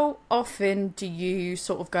how often do you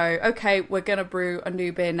sort of go, okay, we're going to brew a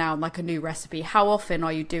new beer now, a new recipe. How often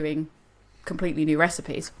are you doing completely new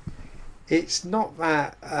recipes? It's not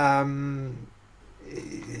that.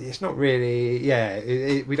 It's not really.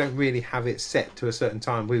 We don't really have it set to a certain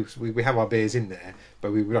time. We have our beers in there,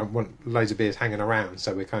 but we don't want loads of beers hanging around.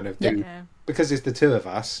 So we kind of do because it's the two of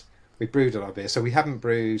us. We brewed a lot of beer, so we haven't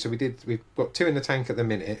brewed. So we've got 2 in the tank at the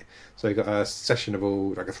minute. So we've got a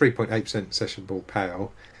sessionable, a 3.8% sessionable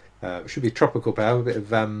pale. It should be a tropical pale, a bit of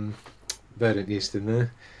verdant yeast in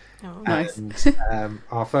there. Oh, nice. And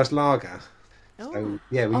our first lager. So,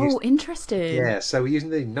 interesting. Yeah, so we're using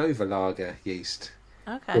the Nova lager yeast.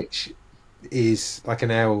 Okay. Which is like an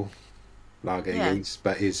ale lager yeast,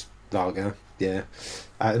 but is lager. Yeah.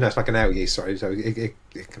 No, it's like an ale yeast, sorry. So it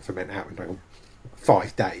can ferment out in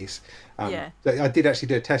 5 days. So I did actually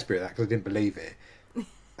do a test brew of that because I didn't believe it.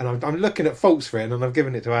 And I'm looking at faults for it, and I've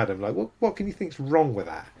given it to Adam. What can you think's wrong with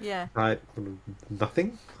that? Yeah.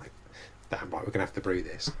 Nothing. Damn right, we're going to have to brew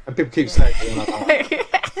this. And people keep saying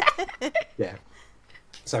it. Yeah.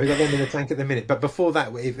 So we got them in the tank at the minute. But before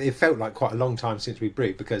that, it felt like quite a long time since we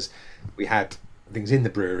brewed, because we had things in the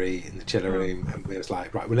brewery, in the chiller room, and we was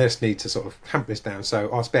like, right, well, let's need to sort of hamp this down. So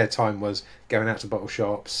our spare time was going out to bottle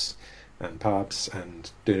shops and pubs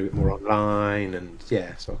and doing a bit more online, and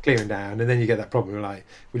sort of clearing down. And then you get that problem,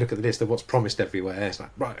 we look at the list of what's promised everywhere. It's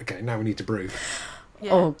like, right, okay, now we need to brew.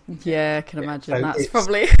 Yeah. Oh, yeah, I can imagine. So that's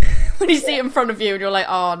probably when you see it in front of you and you're like,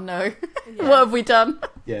 oh no, what have we done?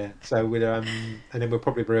 Yeah, so we'll, and then we'll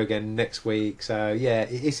probably brew again next week. So yeah,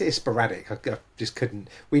 it's sporadic. I just couldn't.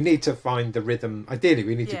 We need to find the rhythm. Ideally,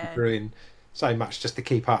 we need to be brewing so much just to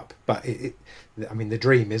keep up. But I mean, the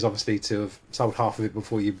dream is obviously to have sold half of it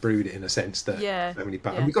before you brewed it, in a sense that so many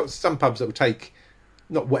pubs. And we've got some pubs that will take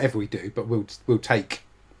not whatever we do, but we'll take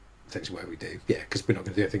essentially whatever we do. Yeah, because we're not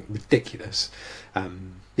going to do anything ridiculous.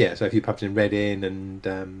 So a few pubs in Reading, and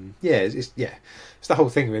it's the whole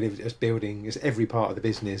thing really. It's building. It's every part of the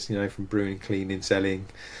business, from brewing, cleaning, selling.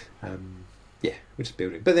 We're just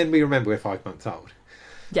building. But then we remember we're 5 months old.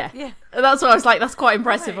 Yeah. That's what I was like. That's quite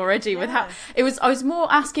impressive already. With how it was, I was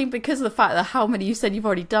more asking because of the fact that how many you said you've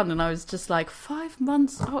already done, and I was just like 5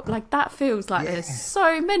 months. Oh, that feels like there's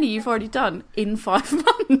so many you've already done in 5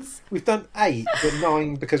 months. We've done 8, but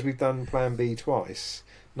 9 because we've done Plan B twice.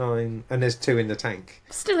 9, and there's 2 in the tank.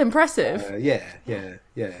 Still impressive. It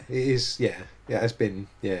is. Yeah, it's been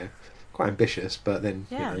quite ambitious, but then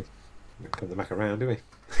come the back around, do we?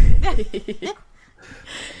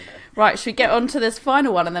 Right, should we get on to this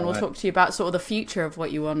final one, and then we'll talk to you about sort of the future of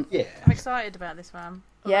what you want? Yeah. I'm excited about this one.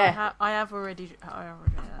 Yeah. I have already had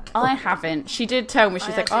it. I haven't. She did tell me,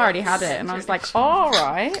 she's like, I already had it. And I was like, all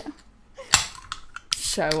right.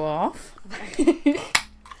 Show off.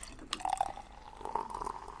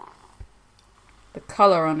 The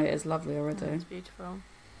colour on it is lovely already. It's beautiful.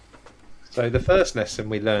 So the first lesson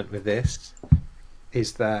we learnt with this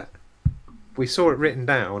is that we saw it written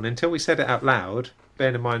down until we said it out loud,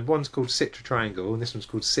 bearing in mind one's called Citra Triangle and this one's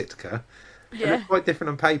called Sitka. And Yeah. they're quite different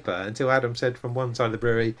on paper until Adam said from one side of the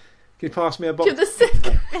brewery, "Can you pass me a box?" The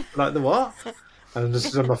Sitka. Like the what? And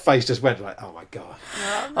just, my face just went like, "Oh my god,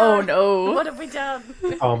 Oh no. What have we done?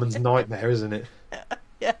 Armand's nightmare, isn't it?"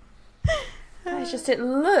 Yeah. It's just, it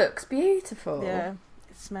looks beautiful. Yeah.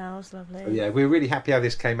 It smells lovely. But yeah, we're really happy how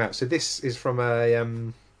this came out. So this is from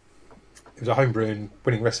it was a home brewing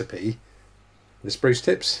winning recipe, the spruce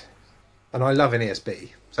tips, and I love an ESB.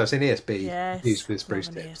 So it's an ESB Yes. used with spruce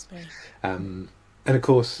Love an tips. ESB. And of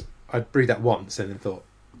course, I brewed that once and then thought,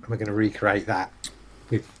 am I going to recreate that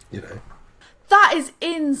with, That is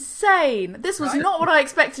insane. This was Right. not what I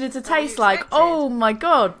expected it to taste like. expected? Oh my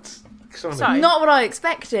god. So, So- Not what I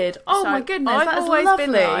expected. Oh So my goodness, I've that is always lovely.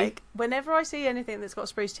 been like, whenever I see anything that's got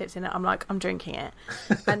spruce tips in it, I'm like, I'm drinking it.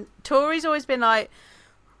 And Tori's always been like,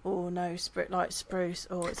 oh no, spruce.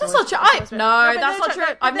 Oh, it's That's always- not true. it's always been- No, but that's not there-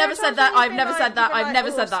 true. but I've there never are said times that. when I've you've never been said like- that. you've been I've never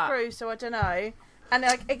like, said that. Spruce, so I don't know. And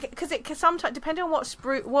like, because it sometimes, depending on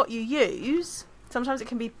what you use, sometimes it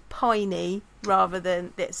can be piney rather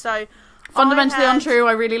than this. So Fundamentally I had- untrue.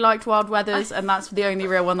 I really liked Wild Weathers, and that's the only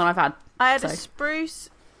real one that I've had. I had a So. spruce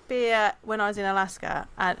beer when I was in Alaska,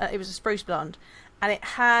 and it was a spruce blonde, and it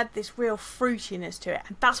had this real fruitiness to it,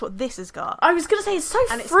 and that's what this has got. I was going to say, it's so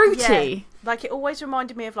And it's fruity. yeah, like it always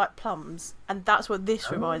reminded me of like plums, and that's what this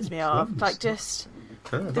reminds me of. plums. Like just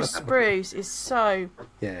Oh, the spruce is so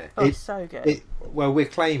yeah. it's so good. Well, we're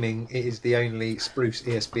claiming it is the only spruce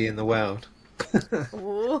ESB in the world.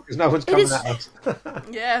 Ooh, Because no one's coming is- at us.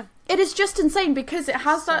 yeah, It is just insane because it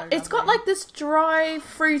has So that. It's got lovely. like this dry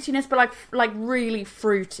fruitiness, but like really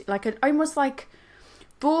fruity, like almost like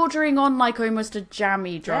bordering on like almost a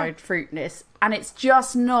jammy dried fruitness, and it's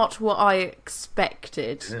just not what I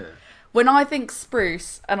expected. Yeah. When I think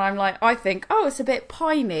spruce, and I think, oh, it's a bit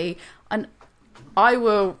piney, and I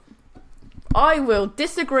will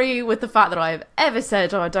disagree with the fact that I have ever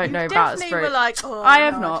said, oh, I don't know about definitely spruce. were like, oh, I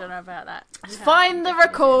have no, not. I don't know about that. Find the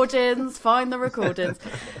recordings. Find the recordings.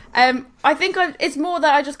 I think it's more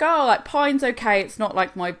that I just go, oh, like pine's okay. It's not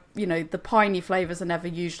like my, the piney flavours are never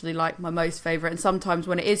usually like my most favourite. And sometimes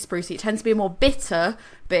when it is sprucey, it tends to be a more bitter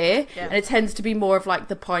beer, Yeah. and it tends to be more of like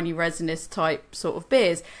the piney resinous type sort of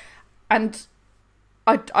beers. And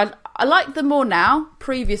I like them more now.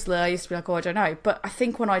 Previously, I used to be like, oh, I don't know. But I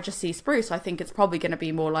think when I just see spruce, I think it's probably going to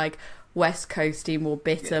be more like West Coasty, more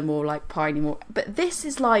bitter, more like piney, more. But this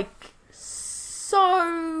is like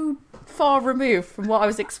so far removed from what I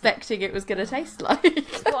was expecting it was going to taste like.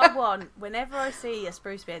 What I want whenever I see a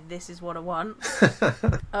spruce beer, this is what I want.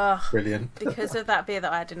 Ugh. Brilliant. Because of that beer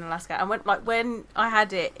that I had in Alaska, and when I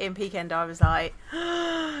had it in Peekend, I was like,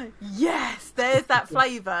 yes, there's that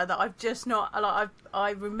flavour that I've just not like.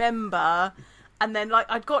 I remember, and then like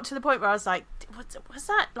I got to the point where I was like, was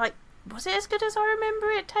that like? Was it as good as I remember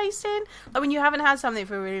it tasting? Like when you haven't had something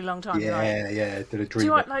for a really long time, you're like, Yeah. Did a do dream.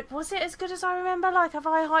 you like? Was it as good as I remember? Like, have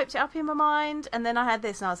I hyped it up in my mind? And then I had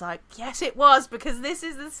this, and I was like, yes, it was, because this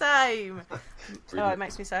is the same. Oh, it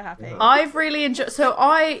makes me so happy. I've really enjoyed. So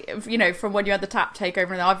from when you had the tap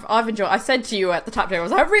takeover, and I've enjoyed. I said to you at the tap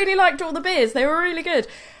takeover, I really liked all the beers. They were really good.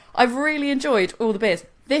 I've really enjoyed all the beers.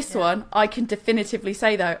 This one, I can definitively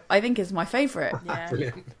say though, I think is my favourite. Yeah.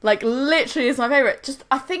 Brilliant. Like literally is my favourite. Just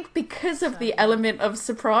I think because of the element of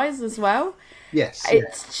surprise as well. Yes.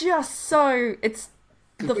 It's just so it's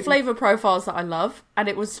the flavour profiles that I love, and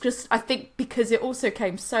it was just I think because it also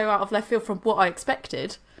came so out of left field from what I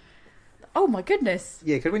expected. Oh my goodness.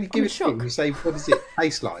 Yeah, because when you I'm give in it to them, shock. you say, what does it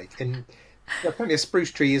taste like? And apparently a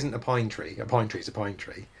spruce tree isn't a pine tree. A pine tree is a pine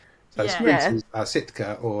tree. So Yeah. spruce Yeah. is a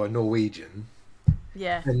Sitka or a Norwegian.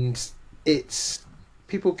 Yeah. And it's...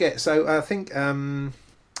 People get... So I think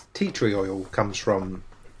tea tree oil comes from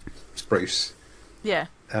spruce. Yeah.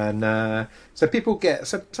 And so people get...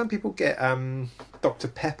 So some people get Dr.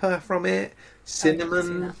 Pepper from it.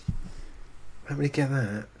 Cinnamon. that. I don't really get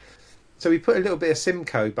that. So we put a little bit of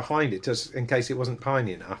Simcoe behind it, just in case it wasn't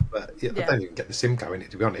piney enough. But I Yeah. don't even get the Simcoe in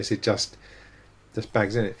it, to be honest. It just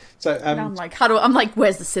bags in it. So Now I'm like, I'm like,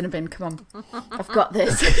 where's the cinnamon? Come on, I've got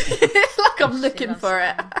this. Like I'm looking loves for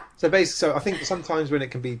it. so basically, so I think sometimes when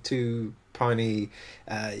it can be too piney,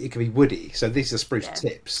 it can be woody. So these are spruce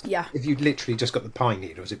tips. Yeah. If you'd literally just got the pine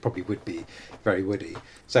needles, it probably would be very woody.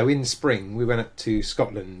 So in spring, we went up to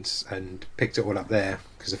Scotland and picked it all up there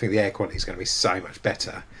because I think the air quality is going to be so much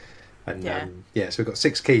better. And so we've got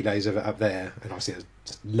 6 kilos of it up there, and obviously there's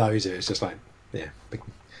just loads of it. It's just like big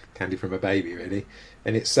candy from a baby, really.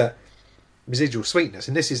 And it's residual sweetness,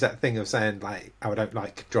 and this is that thing of saying like, oh, I don't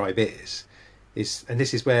like dry beers. And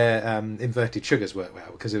this is where inverted sugars work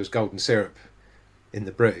well, because there was golden syrup in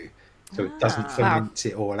the brew. so it doesn't ferment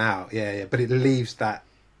it all out. Yeah, but it leaves that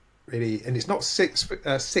really, and it's not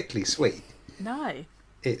sickly sweet. No.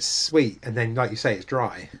 It's sweet, and then, like you say, it's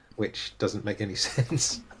dry, which doesn't make any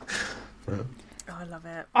sense. Oh, I love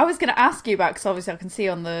it. I was going to ask you about, because obviously I can see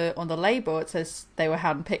on the label it says they were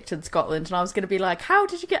hand-picked in Scotland, and I was going to be like, how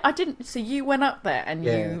did you get... I didn't... So you went up there and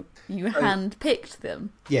you hand-picked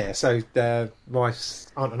them? Yeah, so my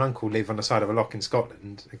aunt and uncle live on the side of a loch in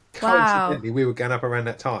Scotland. Wow. Coincidentally, we were going up around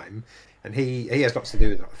that time, and he has lots to do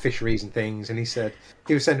with like, fisheries and things, and he said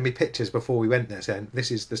he was sending me pictures before we went there saying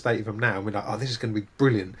this is the state of them now, and we're like, oh, this is going to be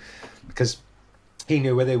brilliant, because he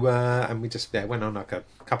knew where they were, and we just went on like a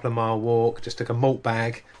couple of mile walk, just took a malt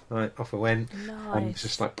bag, right, off we went. Nice.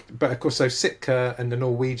 Just like, but of course, so Sitka and the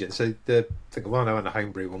Norwegian, so I think the one I went the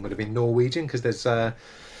homebrew one would have been Norwegian, because there's a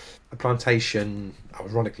plantation,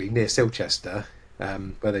 ironically, near Silchester,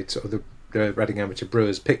 where they sort of the Reading Amateur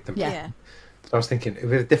Brewers picked them. Yeah. So I was thinking, if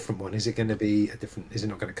it's a different one, is it going to be a different? Is it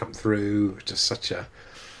not going to come through? Just such a,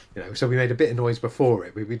 So we made a bit of noise before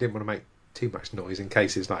it. We didn't want to make too much noise in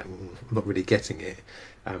case it's like I'm not really getting it.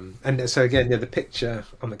 And so again, the picture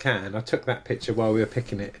on the can, I took that picture while we were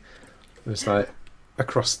picking it. It was like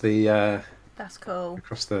across the. That's cool.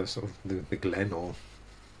 Across the sort of the glen or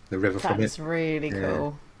the river from it. That's really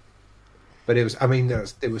cool. But it was. I mean,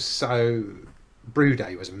 it was so. Brew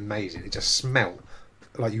day was amazing. It just smelled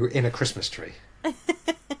like you were in a Christmas tree.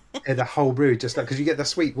 And the whole brew just like, because you get the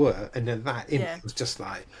sweet wort, and then that in it was just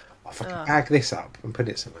like, oh, fucking bag this up and put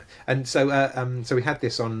it somewhere. And so so we had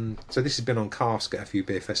this on. So this has been on cask at a few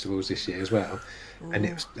beer festivals this year as well. Ooh. And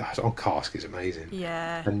it was on cask is amazing.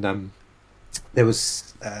 Yeah. And there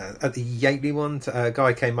was at the Yateley one, a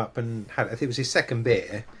guy came up and had, I think it was his second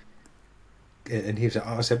beer, and he was like,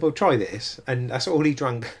 I said, well, try this, and that's all he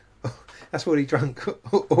drank. That's what he drank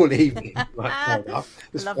all evening. Like, I love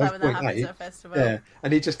that when that happens at a festival. Yeah,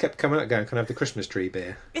 and he just kept coming up going, can I have the Christmas tree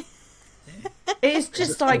beer? It's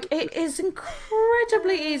just like, it is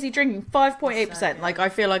incredibly easy drinking. 5.8%. Like, I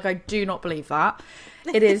feel like I do not believe that.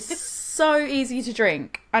 It is so easy to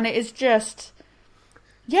drink. And it is just...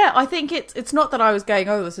 Yeah, I think it's not that I was going,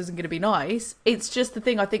 oh, this isn't going to be nice. It's just the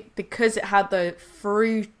thing, I think, because it had the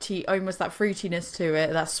fruity, almost that fruitiness to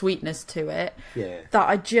it, that sweetness to it, that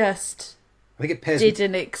I just... I think it pairs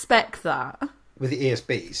didn't expect that. With the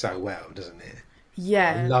ESB so well, doesn't it?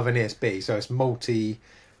 Yeah. I love an ESB, so it's malty,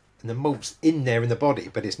 and the malt's in there in the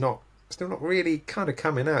body, but it's still not really kind of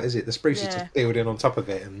coming out, is it? The spruce is just building on top of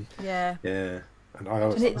it, and yeah. And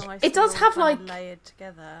it does have like layered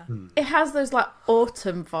together. It has those like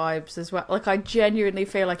autumn vibes as well. Like I genuinely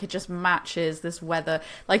feel like it just matches this weather.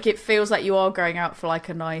 Like it feels like you are going out for like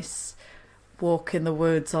a nice walk in the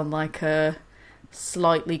woods on like a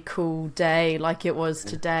slightly cool day, like it was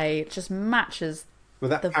today. It just matches. Well,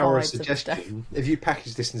 that power of suggestion. If you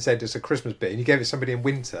packaged this and said it's a Christmas beer, and you gave it somebody in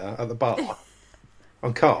winter at the bar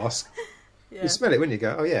on cask, you smell it when you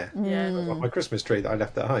go, oh yeah, my Christmas tree that I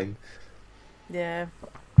left at home. Yeah.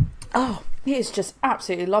 Oh, it's just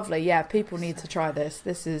absolutely lovely. Yeah, people need to try this.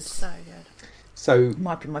 This is so good. So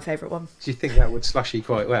might be my favourite one. Do you think that would slushy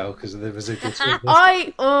quite well because there was a good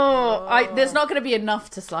sweetness? There's not going to be enough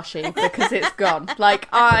to slushy because it's gone.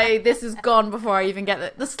 This is gone before I even get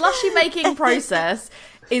it. The slushy making process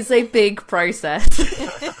is a big process.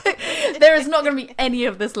 There is not going to be any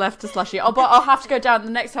of this left to slushy. I'll have to go down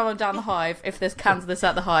the next time I'm down the Hive. If there's cans of this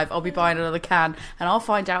at the Hive, I'll be buying another can and I'll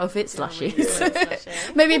find out if it's slushy.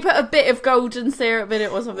 Maybe put a bit of golden syrup in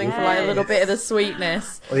it or something for like a little bit of the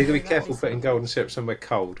sweetness. Well, you're going to be careful putting golden syrup somewhere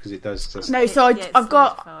cold because it does just... No, so I've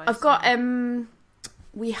got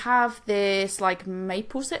we have this like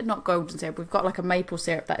maple syrup, not golden syrup. We've got like a maple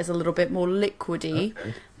syrup that is a little bit more liquidy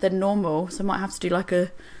than normal. So I might have to do like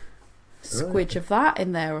a squidge of that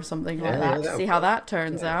in there or something like that to see how that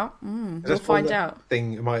turns out. We'll find out.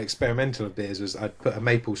 My experimental beers was I'd put a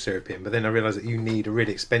maple syrup in, but then I realised that you need a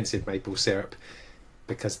really expensive maple syrup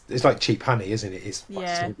because it's like cheap honey, isn't it? It's like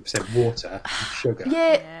 70% water and sugar.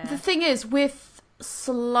 Yeah, the thing is with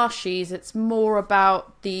slushies, it's more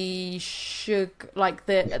about the sugar, like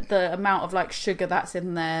the amount of like sugar that's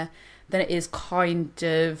in there than it is kind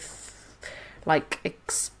of like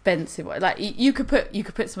expensive. Like you could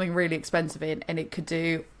put something really expensive in and it could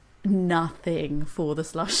do nothing for the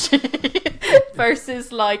slushy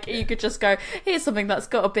versus like you could just go, here's something that's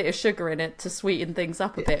got a bit of sugar in it to sweeten things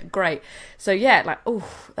up a bit. Great. So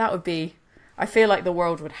that would be... I feel like the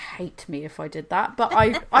world would hate me if I did that, but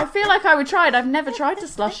I feel like I would try it. I've never tried to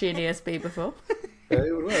slushy an ESB before.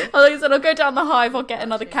 Like I said, I'll go down the Hive, I'll get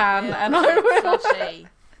another can, and I will. Slushy.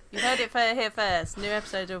 You heard it here first. New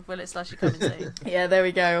episode of Will It Slushy coming soon. Yeah, there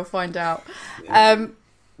we go. We'll find out.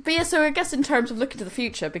 But yeah, so I guess in terms of looking to the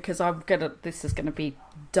future, because this is gonna be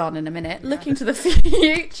done in a minute. Looking to the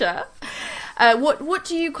future, what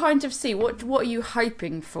do you kind of see? What are you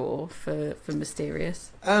hoping for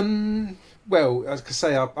Mysterious? Well, as I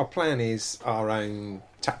say, our plan is our own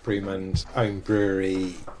tap room and own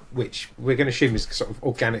brewery, which we're going to assume is sort of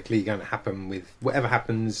organically going to happen with whatever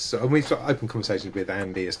happens. And we've got open conversations with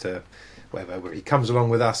Andy as to whether he comes along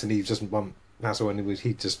with us and he doesn't want hassle and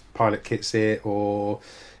he just pilot kits it, or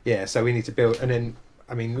so we need to build. And then,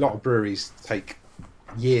 I mean, a lot of breweries take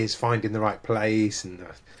years finding the right place, and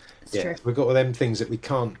True. we've got all them things that we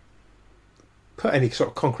can't put any sort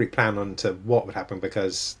of concrete plan on to what would happen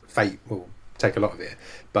because fate will take a lot of it.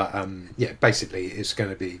 But basically it's going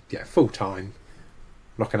to be full time,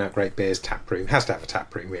 knocking out great beers. Tap room has to have a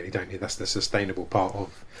tap room, really, don't you? That's the sustainable part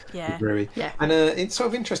of the brewery. And it's sort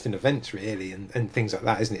of interesting events, really, and things like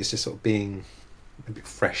that, isn't it? It's just sort of being a bit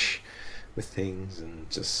fresh with things and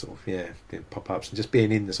just sort of doing pop-ups and just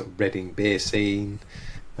being in the sort of Reading beer scene.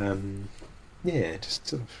 Just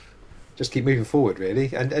sort of just keep moving forward,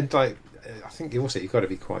 really. And like, I think also you've got to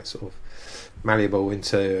be quite sort of malleable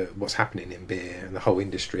into what's happening in beer and the whole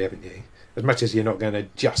industry, haven't you? As much as you're not going to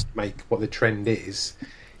just make what the trend is,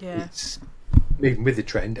 it's moving with the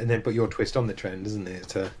trend and then put your twist on the trend, isn't it?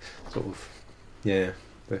 To sort of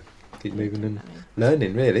keep moving and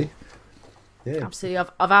learning, really. Yeah, absolutely.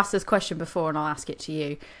 I've asked this question before, and I'll ask it to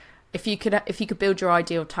you. If you could build your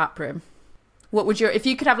ideal tap room, what would if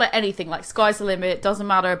you could have like anything, like sky's the limit, doesn't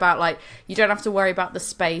matter about like, you don't have to worry about the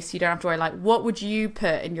space, you don't have to worry, like, what would you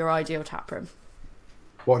put in your ideal tap room?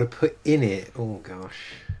 What to put in it? Oh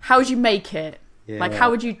gosh. How would you make it? Yeah. Like, how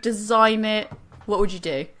would you design it? What would you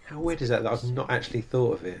do? How weird is that I've not actually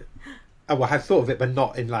thought of it? Oh, well, I have thought of it, but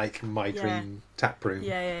not in like my dream tap room.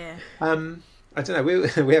 Yeah. I don't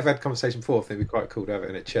know. We have had a conversation before. I think it'd be quite cool to have it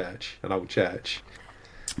in a church, an old church.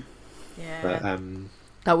 Yeah. But,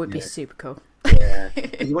 that would be super cool. Yeah.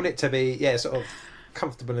 You want it to be, sort of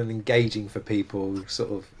comfortable and engaging for people.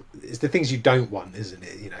 Sort of, it's the things you don't want, isn't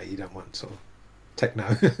it? You know, you don't want sort of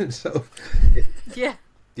techno sort of. Yeah.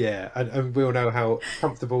 Yeah, and we all know how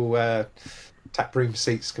comfortable tap room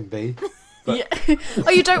seats can be. But... Oh,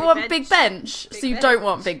 you don't want big bench, so you don't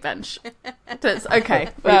want big bench. That's okay.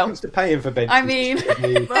 Well, when it comes to paying for benches, I mean,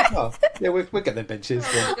 we'll get them benches.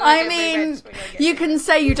 Yeah. I mean, you can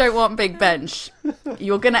say you don't want big bench.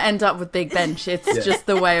 You're going to end up with big bench. It's just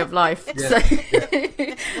the way of life. Yeah. So,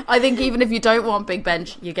 I think even if you don't want big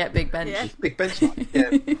bench, you get big bench. Yeah. Big bench,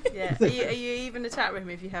 yeah. Are you even a tap room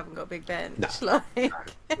if you haven't got big bench? No. Like...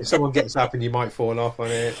 If someone gets up and you might fall off on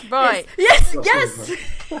it. Right. Yes.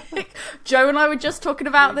 Joe and I were just talking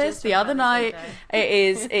about this the other night. It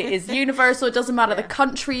is universal. It doesn't matter the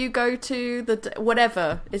country you go to,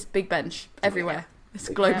 whatever. It's big bench everywhere. It's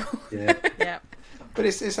global. Yeah. But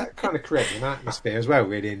it's that kind of creating an atmosphere as well,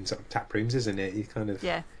 really, in sort of tap rooms, isn't it? You kind of.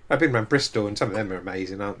 Yeah. I've been around Bristol, and some of them are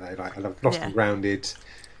amazing, aren't they? Like I love Lost and Grounded.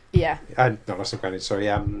 Yeah. Not Lost and Grounded. Sorry.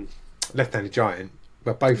 Left-Handed Giant.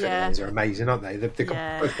 But both of those are amazing, aren't they?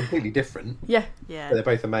 They're both completely different. Yeah. But they're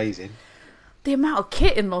both amazing. The amount of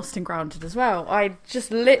kit in Lost and Grounded as well. I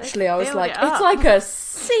just literally, I was like, it's like a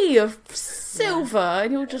sea of silver,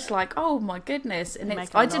 and you're just like, oh my goodness. And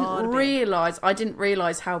I didn't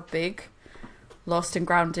realise how big Lost and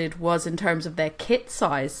Grounded was in terms of their kit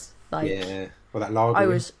size. Like, well, that lager. I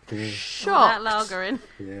was shocked. That lager in.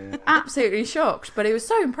 Yeah. Absolutely shocked, but it was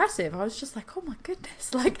so impressive. I was just like, oh my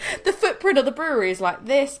goodness. Like, the footprint of the brewery is like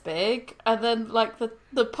this big, and then like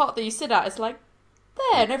the pot that you sit at is like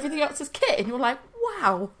there, and everything else is kit, and you're like,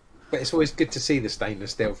 wow. But it's always good to see the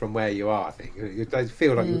stainless steel from where you are. I think you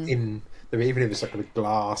feel like you're in there, even if it's like with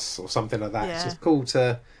glass or something like that. It's just cool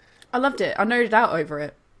to. I loved it. I nerded out over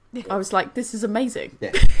it. I was like, this is amazing.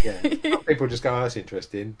 Yeah. People just go, oh, that's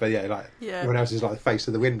interesting. But everyone else is like the face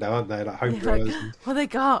of the window, aren't they? Like home brewers. What they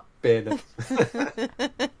got? Beer.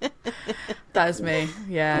 That is me.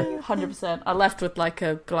 Yeah, 100%. I left with like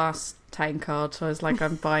a glass tankard, so I was like,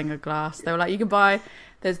 I'm buying a glass. They were like, you can buy,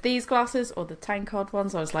 there's these glasses or the tankard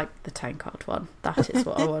ones. I was like, the tankard one. That is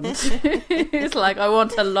what I want. It's like, I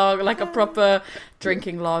want a lager, like a proper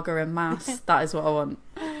drinking lager en masse. That is what I want.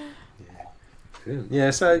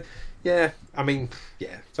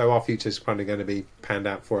 So our future's kind of going to be panned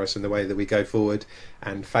out for us in the way that we go forward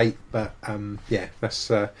and fate, but that's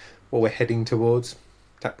what we're heading towards.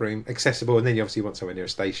 Tap room, accessible, and then you obviously want somewhere near a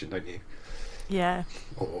station, don't you? Yeah.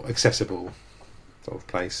 Or accessible sort of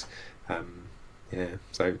place. Yeah,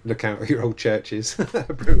 so look out for your old churches.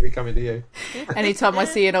 Brewery coming to you. Anytime I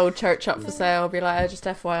see an old church up for sale, I'll be like, just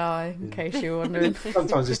FYI, in case you're wondering.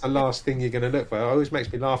 Sometimes it's the last thing you're going to look for. It always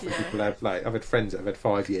makes me laugh when people have, like, I've had friends that have had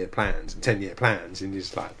 5-year plans and 10-year plans, and you're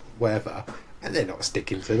just like, whatever, and they're not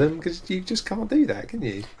sticking to them because you just can't do that, can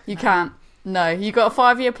you? You can't. No, you got a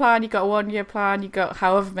 5-year plan, you got a 1-year plan, you got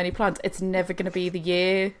however many plans. It's never going to be the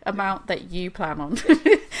year amount that you plan on.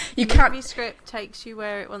 You can't. Movie script takes you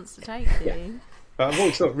where it wants to take you. Yeah. But I've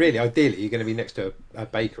always thought, really, ideally, you're going to be next to a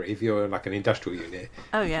bakery. If you're like an industrial unit,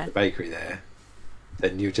 Oh yeah, the bakery there,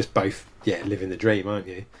 then you're just both, living the dream, aren't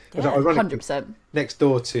you? Yeah, But ironically, 100%. next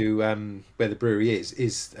door to where the brewery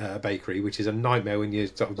is a bakery, which is a nightmare when you're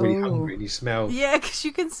sort of really Ooh. hungry and you smell. yeah, because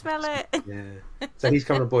you can smell it. Yeah. So he's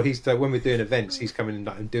coming on board. He's when we're doing events, he's coming in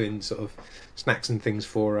and doing sort of snacks and things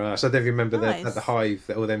for. So I don't remember Nice. at the Hive,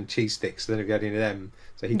 all them cheese sticks. I don't know if you had any of them.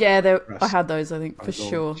 So he Yeah, for us. I had those, I think, for Launch.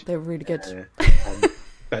 sure. They were really good.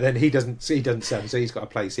 But then he doesn't sell, so he's got a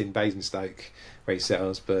place in Basingstoke where he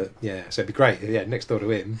sells. But yeah, so it'd be great. Yeah, next door to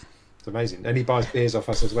him, it's amazing, and he buys beers off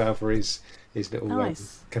us as well for his little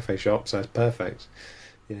Nice. cafe shop. So it's perfect.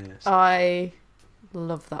 Yeah. So, I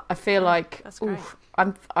love that. I feel like That's great.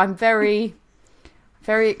 I'm very,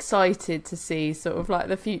 very excited to see sort of like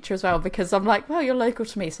the future as well, because I'm like, well, you're local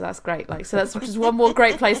to me, so that's great. Like, so that's just one more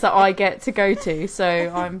great place that I get to go to. So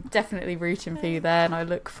I'm definitely rooting for you there, and I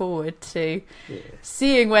look forward to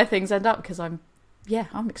seeing where things end up, because I'm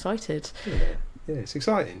excited. yeah, it's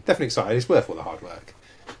exciting. Definitely exciting. It's worth all the hard work.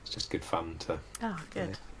 It's just good fun to. Oh, good.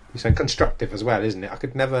 Yeah. You're so constructive as well, isn't it? I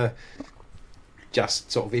could never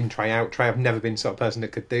just sort of in tray out tray. I've never been sort of person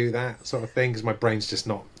that could do that sort of thing because my brain's just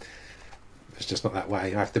not. It's just not that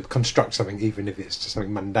way. I have to construct something, even if it's just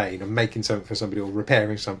something mundane. I'm making something for somebody or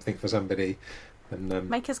repairing something for somebody. And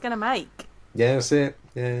Maker's gonna make. yeah, that's it.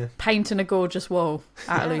 Yeah, Painting a gorgeous wall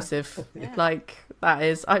at Elusive. Yeah. Like, that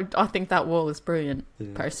is, I think that wall is brilliant,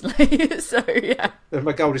 personally. So, yeah. and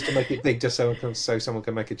my goal is to make it big, just so someone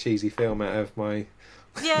can make a cheesy film out of my.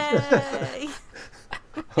 Yay!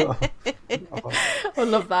 I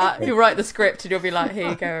love that. You'll write the script and you'll be like, here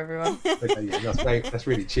you go, everyone. Okay, yeah, that's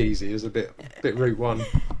really cheesy. It's a bit Route One.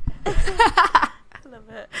 Love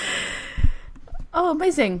it. Oh,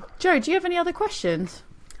 amazing. Joe, do you have any other questions?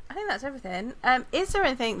 I think that's everything. Is there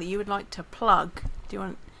anything that you would like to plug? Do you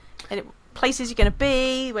want any places you're going to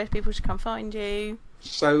be, where people should come find you?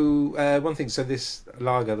 So one thing, so this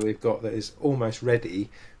lager that we've got that is almost ready,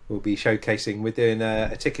 we'll be showcasing. We're doing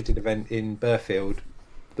a ticketed event in Burfield,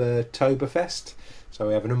 Bertoberfest. So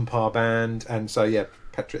we have an umpire band, and so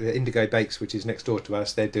Indigo Bakes, which is next door to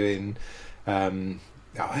us, they're doing.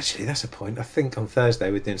 Actually, that's a point. I think on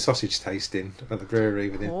Thursday we're doing sausage tasting at the brewery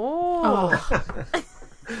with him. Oh.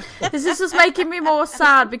 This is just making me more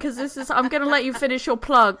sad, because I'm going to let you finish your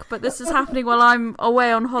plug, but this is happening while I'm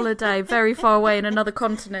away on holiday, very far away in another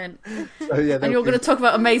continent. So, And you're going to talk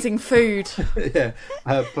about amazing food. yeah,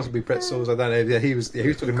 possibly pretzels. I don't know. Yeah, he was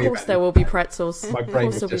talking to me. Of course there will be pretzels. My Of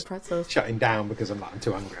brain course was there'll be just pretzels. shutting down because I'm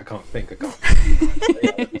too hungry. I can't think. I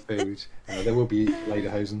can't. Food. There will be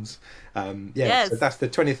lederhosens. Yes. So that's the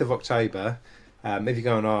 20th of October. If you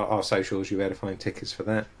go on our socials, you'll be able to find tickets for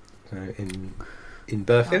that in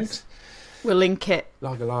Burfield. Nice. We'll link it.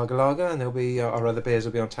 Lager, and there'll be our other beers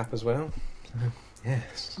will be on tap as well.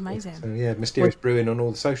 Yes. Amazing. So Mysterious Brewing on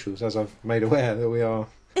all the socials, as I've made aware that we are.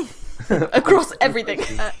 Across everything.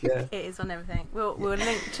 Yeah. It is on everything. We'll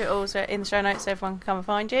link to it also in the show notes so everyone can come and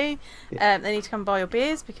find you. They need to come buy your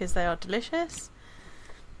beers because they are delicious.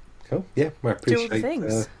 Cool. Yeah, well, I Do all the appreciate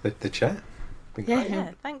things. the chat. Been Yeah. great.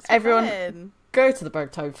 Yeah, thanks for Everyone- coming. Go to the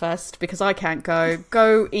Bergtoberfest, because I can't go.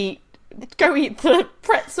 Go eat the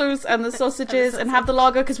pretzels and the sausages and have the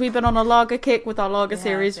lager, because we've been on a lager kick with our lager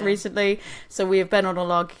series recently. So we have been on a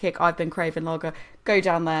lager kick. I've been craving lager. Go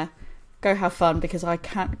down there. Go have fun, because I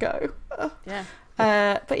can't go. Yeah.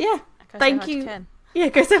 But yeah, Go say thank hi to you. Ken. Yeah,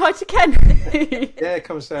 go say hi to Ken. Yeah,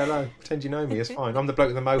 come and say hello. Pretend you know me. It's fine. I'm the bloke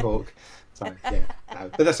with the mohawk. So yeah, no.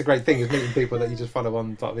 But that's a great thing, is meeting people that you just follow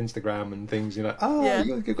on sort of Instagram and things. You're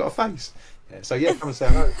like, you've got a face. Yeah, so yeah, come and say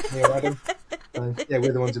hello. Me or Adam. We're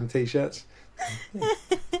the ones in the t-shirts. Yeah.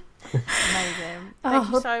 Amazing. Thank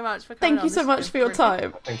you so much for coming Thank on. you so This much was for your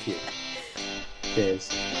brilliant. time. Thank you. Cheers.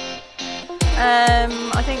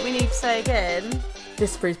 I think we need to say again.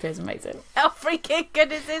 This Bruce beer is amazing. How freaking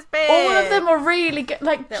good is this beer? All of them are really good.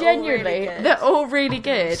 Like, They're all genuinely, really good. they're all really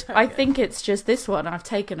good. So I good. think it's just this one I've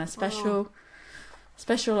taken a special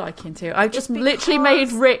liking to. I've just It's literally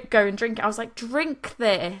because- made Rick go and drink it. I was like, drink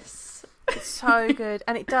this. It's so good,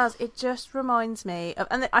 and it just reminds me of,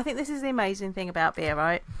 and I think this is the amazing thing about beer,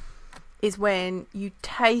 right, is when you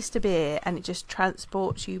taste a beer and it just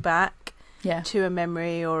transports you back to a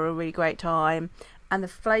memory or a really great time. And the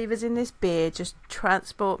flavours in this beer just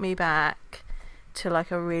transport me back to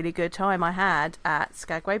like a really good time I had at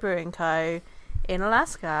Skagway Brewing Co. in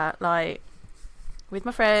Alaska, like with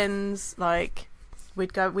my friends. Like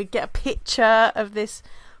we'd get a picture of this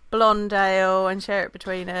blonde ale and share it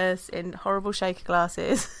between us in horrible shaker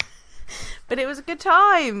glasses. But it was good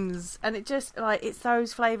times, and it just like it's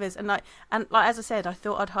those flavours, and like as I said, I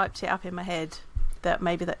thought I'd hyped it up in my head that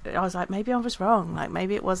maybe I was like, maybe I was wrong, like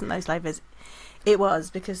maybe it wasn't those flavours. It was,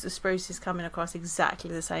 because the spruce is coming across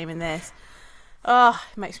exactly the same in this. Oh,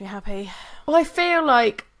 it makes me happy. Well, I feel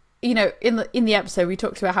like, you know, in the episode we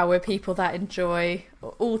talked about how we're people that enjoy,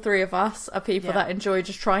 all three of us are people that enjoy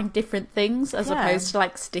just trying different things as opposed to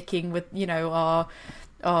like sticking with, you know,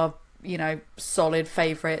 our you know, solid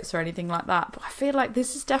favourites or anything like that. But I feel like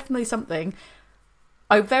this is definitely something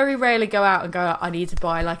I very rarely go out and go, I need to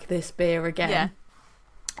buy like this beer again. Yeah.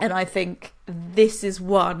 And I think this is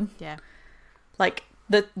one. Yeah. Like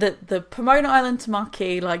the Pomona Island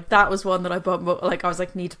Tamaki, like that was one that I bought, like I was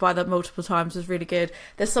like, need to buy that multiple times, was really good.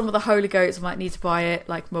 There's some of the Holy Goats I might need to buy it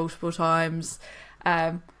like multiple times.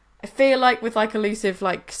 I feel like with like Elusive,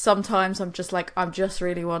 like sometimes I'm just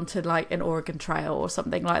really wanted like an Oregon Trail or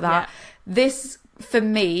something like that. Yeah. This for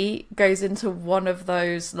me goes into one of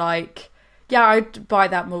those like, yeah, I'd buy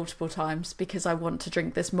that multiple times because I want to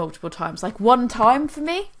drink this multiple times. Like one time for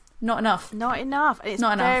me, not enough. Not enough. It's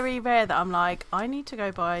not very rare that I'm like, I need to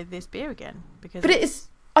go buy this beer again, because. But it is.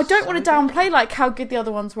 I don't want to downplay like how good the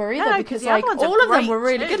other ones were either, because like all of them were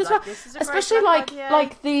really good as well. Especially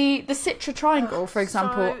like the Citra Triangle, for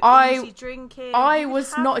example. So I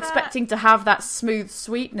was not expecting to have that smooth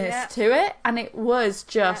sweetness to it, and it was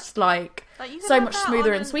just like so much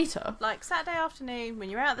smoother and sweeter. Like Saturday afternoon when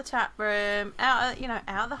you're out the tap room,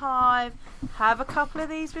 out the hive, have a couple of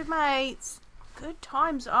these with mates. Good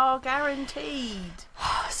times are guaranteed.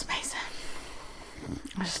 Oh, it's amazing.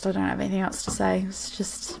 I don't have anything else to say.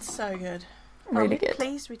 It's so good. Really good.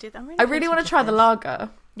 Pleased we did. I really want to try the lager.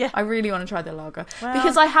 Yeah. I really want to try the lager. Well,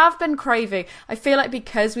 because I have been craving. I feel like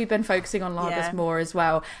because we've been focusing on lagers more as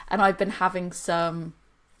well, and I've been having some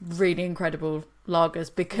really incredible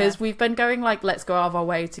lagers because we've been going like, let's go out of our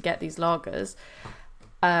way to get these lagers.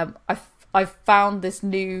 I've found this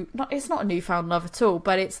it's not a newfound love at all,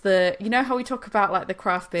 but it's you know how we talk about like the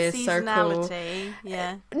craft beer circle? Seasonality,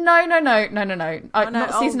 yeah. No. Not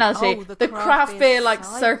seasonality. The craft beer like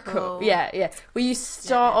circle. Yeah. Where you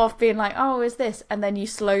start off being like, oh, is this? And then you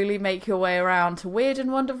slowly make your way around to weird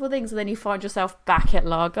and wonderful things, and then you find yourself back at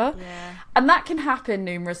lager. Yeah. And that can happen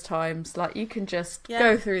numerous times. Like you can just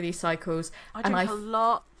go through these cycles. I drink a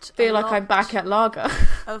lot. Feel like I'm back at lager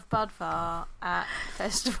of Budvar at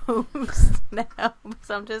festivals now, because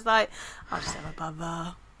I'm just like, I'll just have a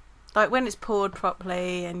Budvar, like when it's poured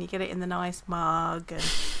properly and you get it in the nice mug, and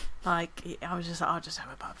like I was just like, I'll just have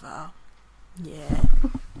a Budvar.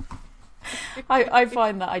 I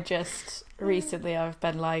find that I just recently I've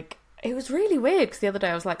been like, it was really weird because the other day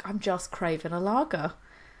I was like, I'm just craving a lager.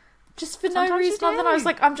 Just for no reason other than I was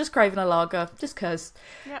like, I'm just craving a lager, just because.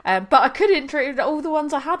 Yep. But I couldn't drink all the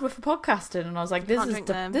ones I had were for podcasting, and I was like, this is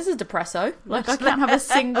depresso. Like I can't have a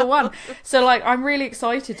single one. So like, I'm really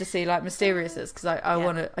excited to see like Mysterious's, because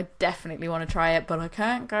I definitely want to try it, but I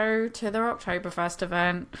can't go to their Oktoberfest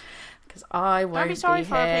event because I won't be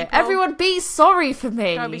here. Everyone, be sorry for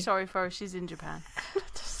me. Don't be sorry for her. She's in Japan.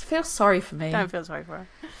 Just feel sorry for me. Don't feel sorry for her.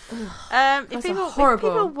 If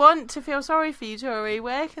people want to feel sorry for you, Tori,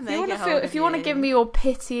 where can they get hold of you? If you want to give me your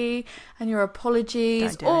pity and your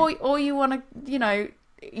apologies, or you want to,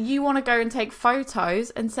 you want to go and take photos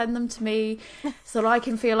and send them to me so that I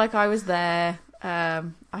can feel like I was there,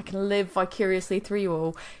 I can live vicariously through you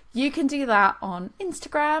all, you can do that on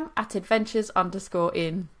Instagram at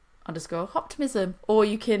adventures_in_optimism, or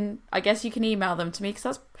you can email them to me, because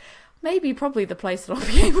that's probably the place that I'll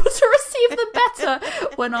be able to receive them better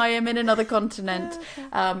when I am in another continent,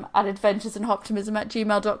 at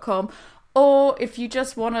adventuresandoptimism@gmail.com. Or if you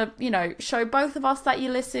just want to, show both of us that you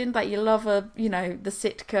listen, that you love the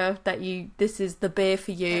Sitka, that this is the beer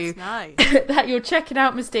for you, nice. that you're checking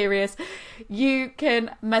out Mysterious, you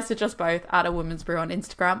can message us both at A Woman's Brew on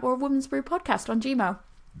Instagram or A Woman's Brew Podcast on Gmail.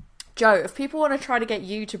 Joe, if people want to try to get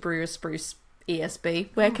you to brew a spruce ESB,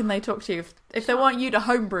 where can they talk to you if they want you to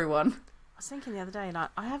homebrew one? I was thinking the other day, like,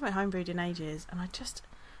 I haven't homebrewed in ages, and I just,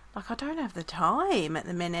 like, I don't have the time at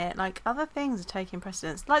the minute. Like, other things are taking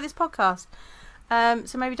precedence, like this podcast.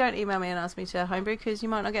 So maybe don't email me and ask me to homebrew, because you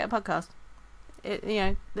might not get a podcast.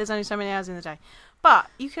 there's only so many hours in the day.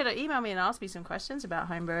 But you could email me and ask me some questions about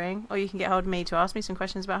homebrewing, or you can get hold of me to ask me some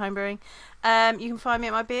questions about homebrewing. You can find me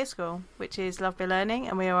at my beer school, which is Love Beer Learning,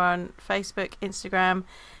 and we are on Facebook, Instagram,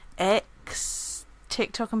 X,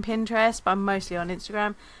 TikTok and Pinterest, but I'm mostly on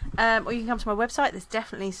Instagram. Or you can come to my website. There's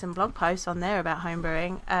definitely some blog posts on there about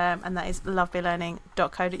homebrewing, and that is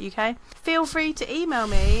lovebeerlearning.co.uk. Feel free to email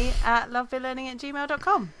me at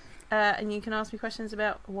lovebeerlearning@gmail.com. And you can ask me questions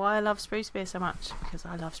about why I love spruce beer so much, because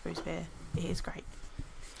I love spruce beer. It is great.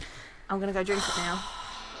 I'm going to go drink it now.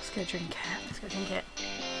 Let's go drink it. Let's go drink it.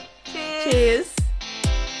 Cheers.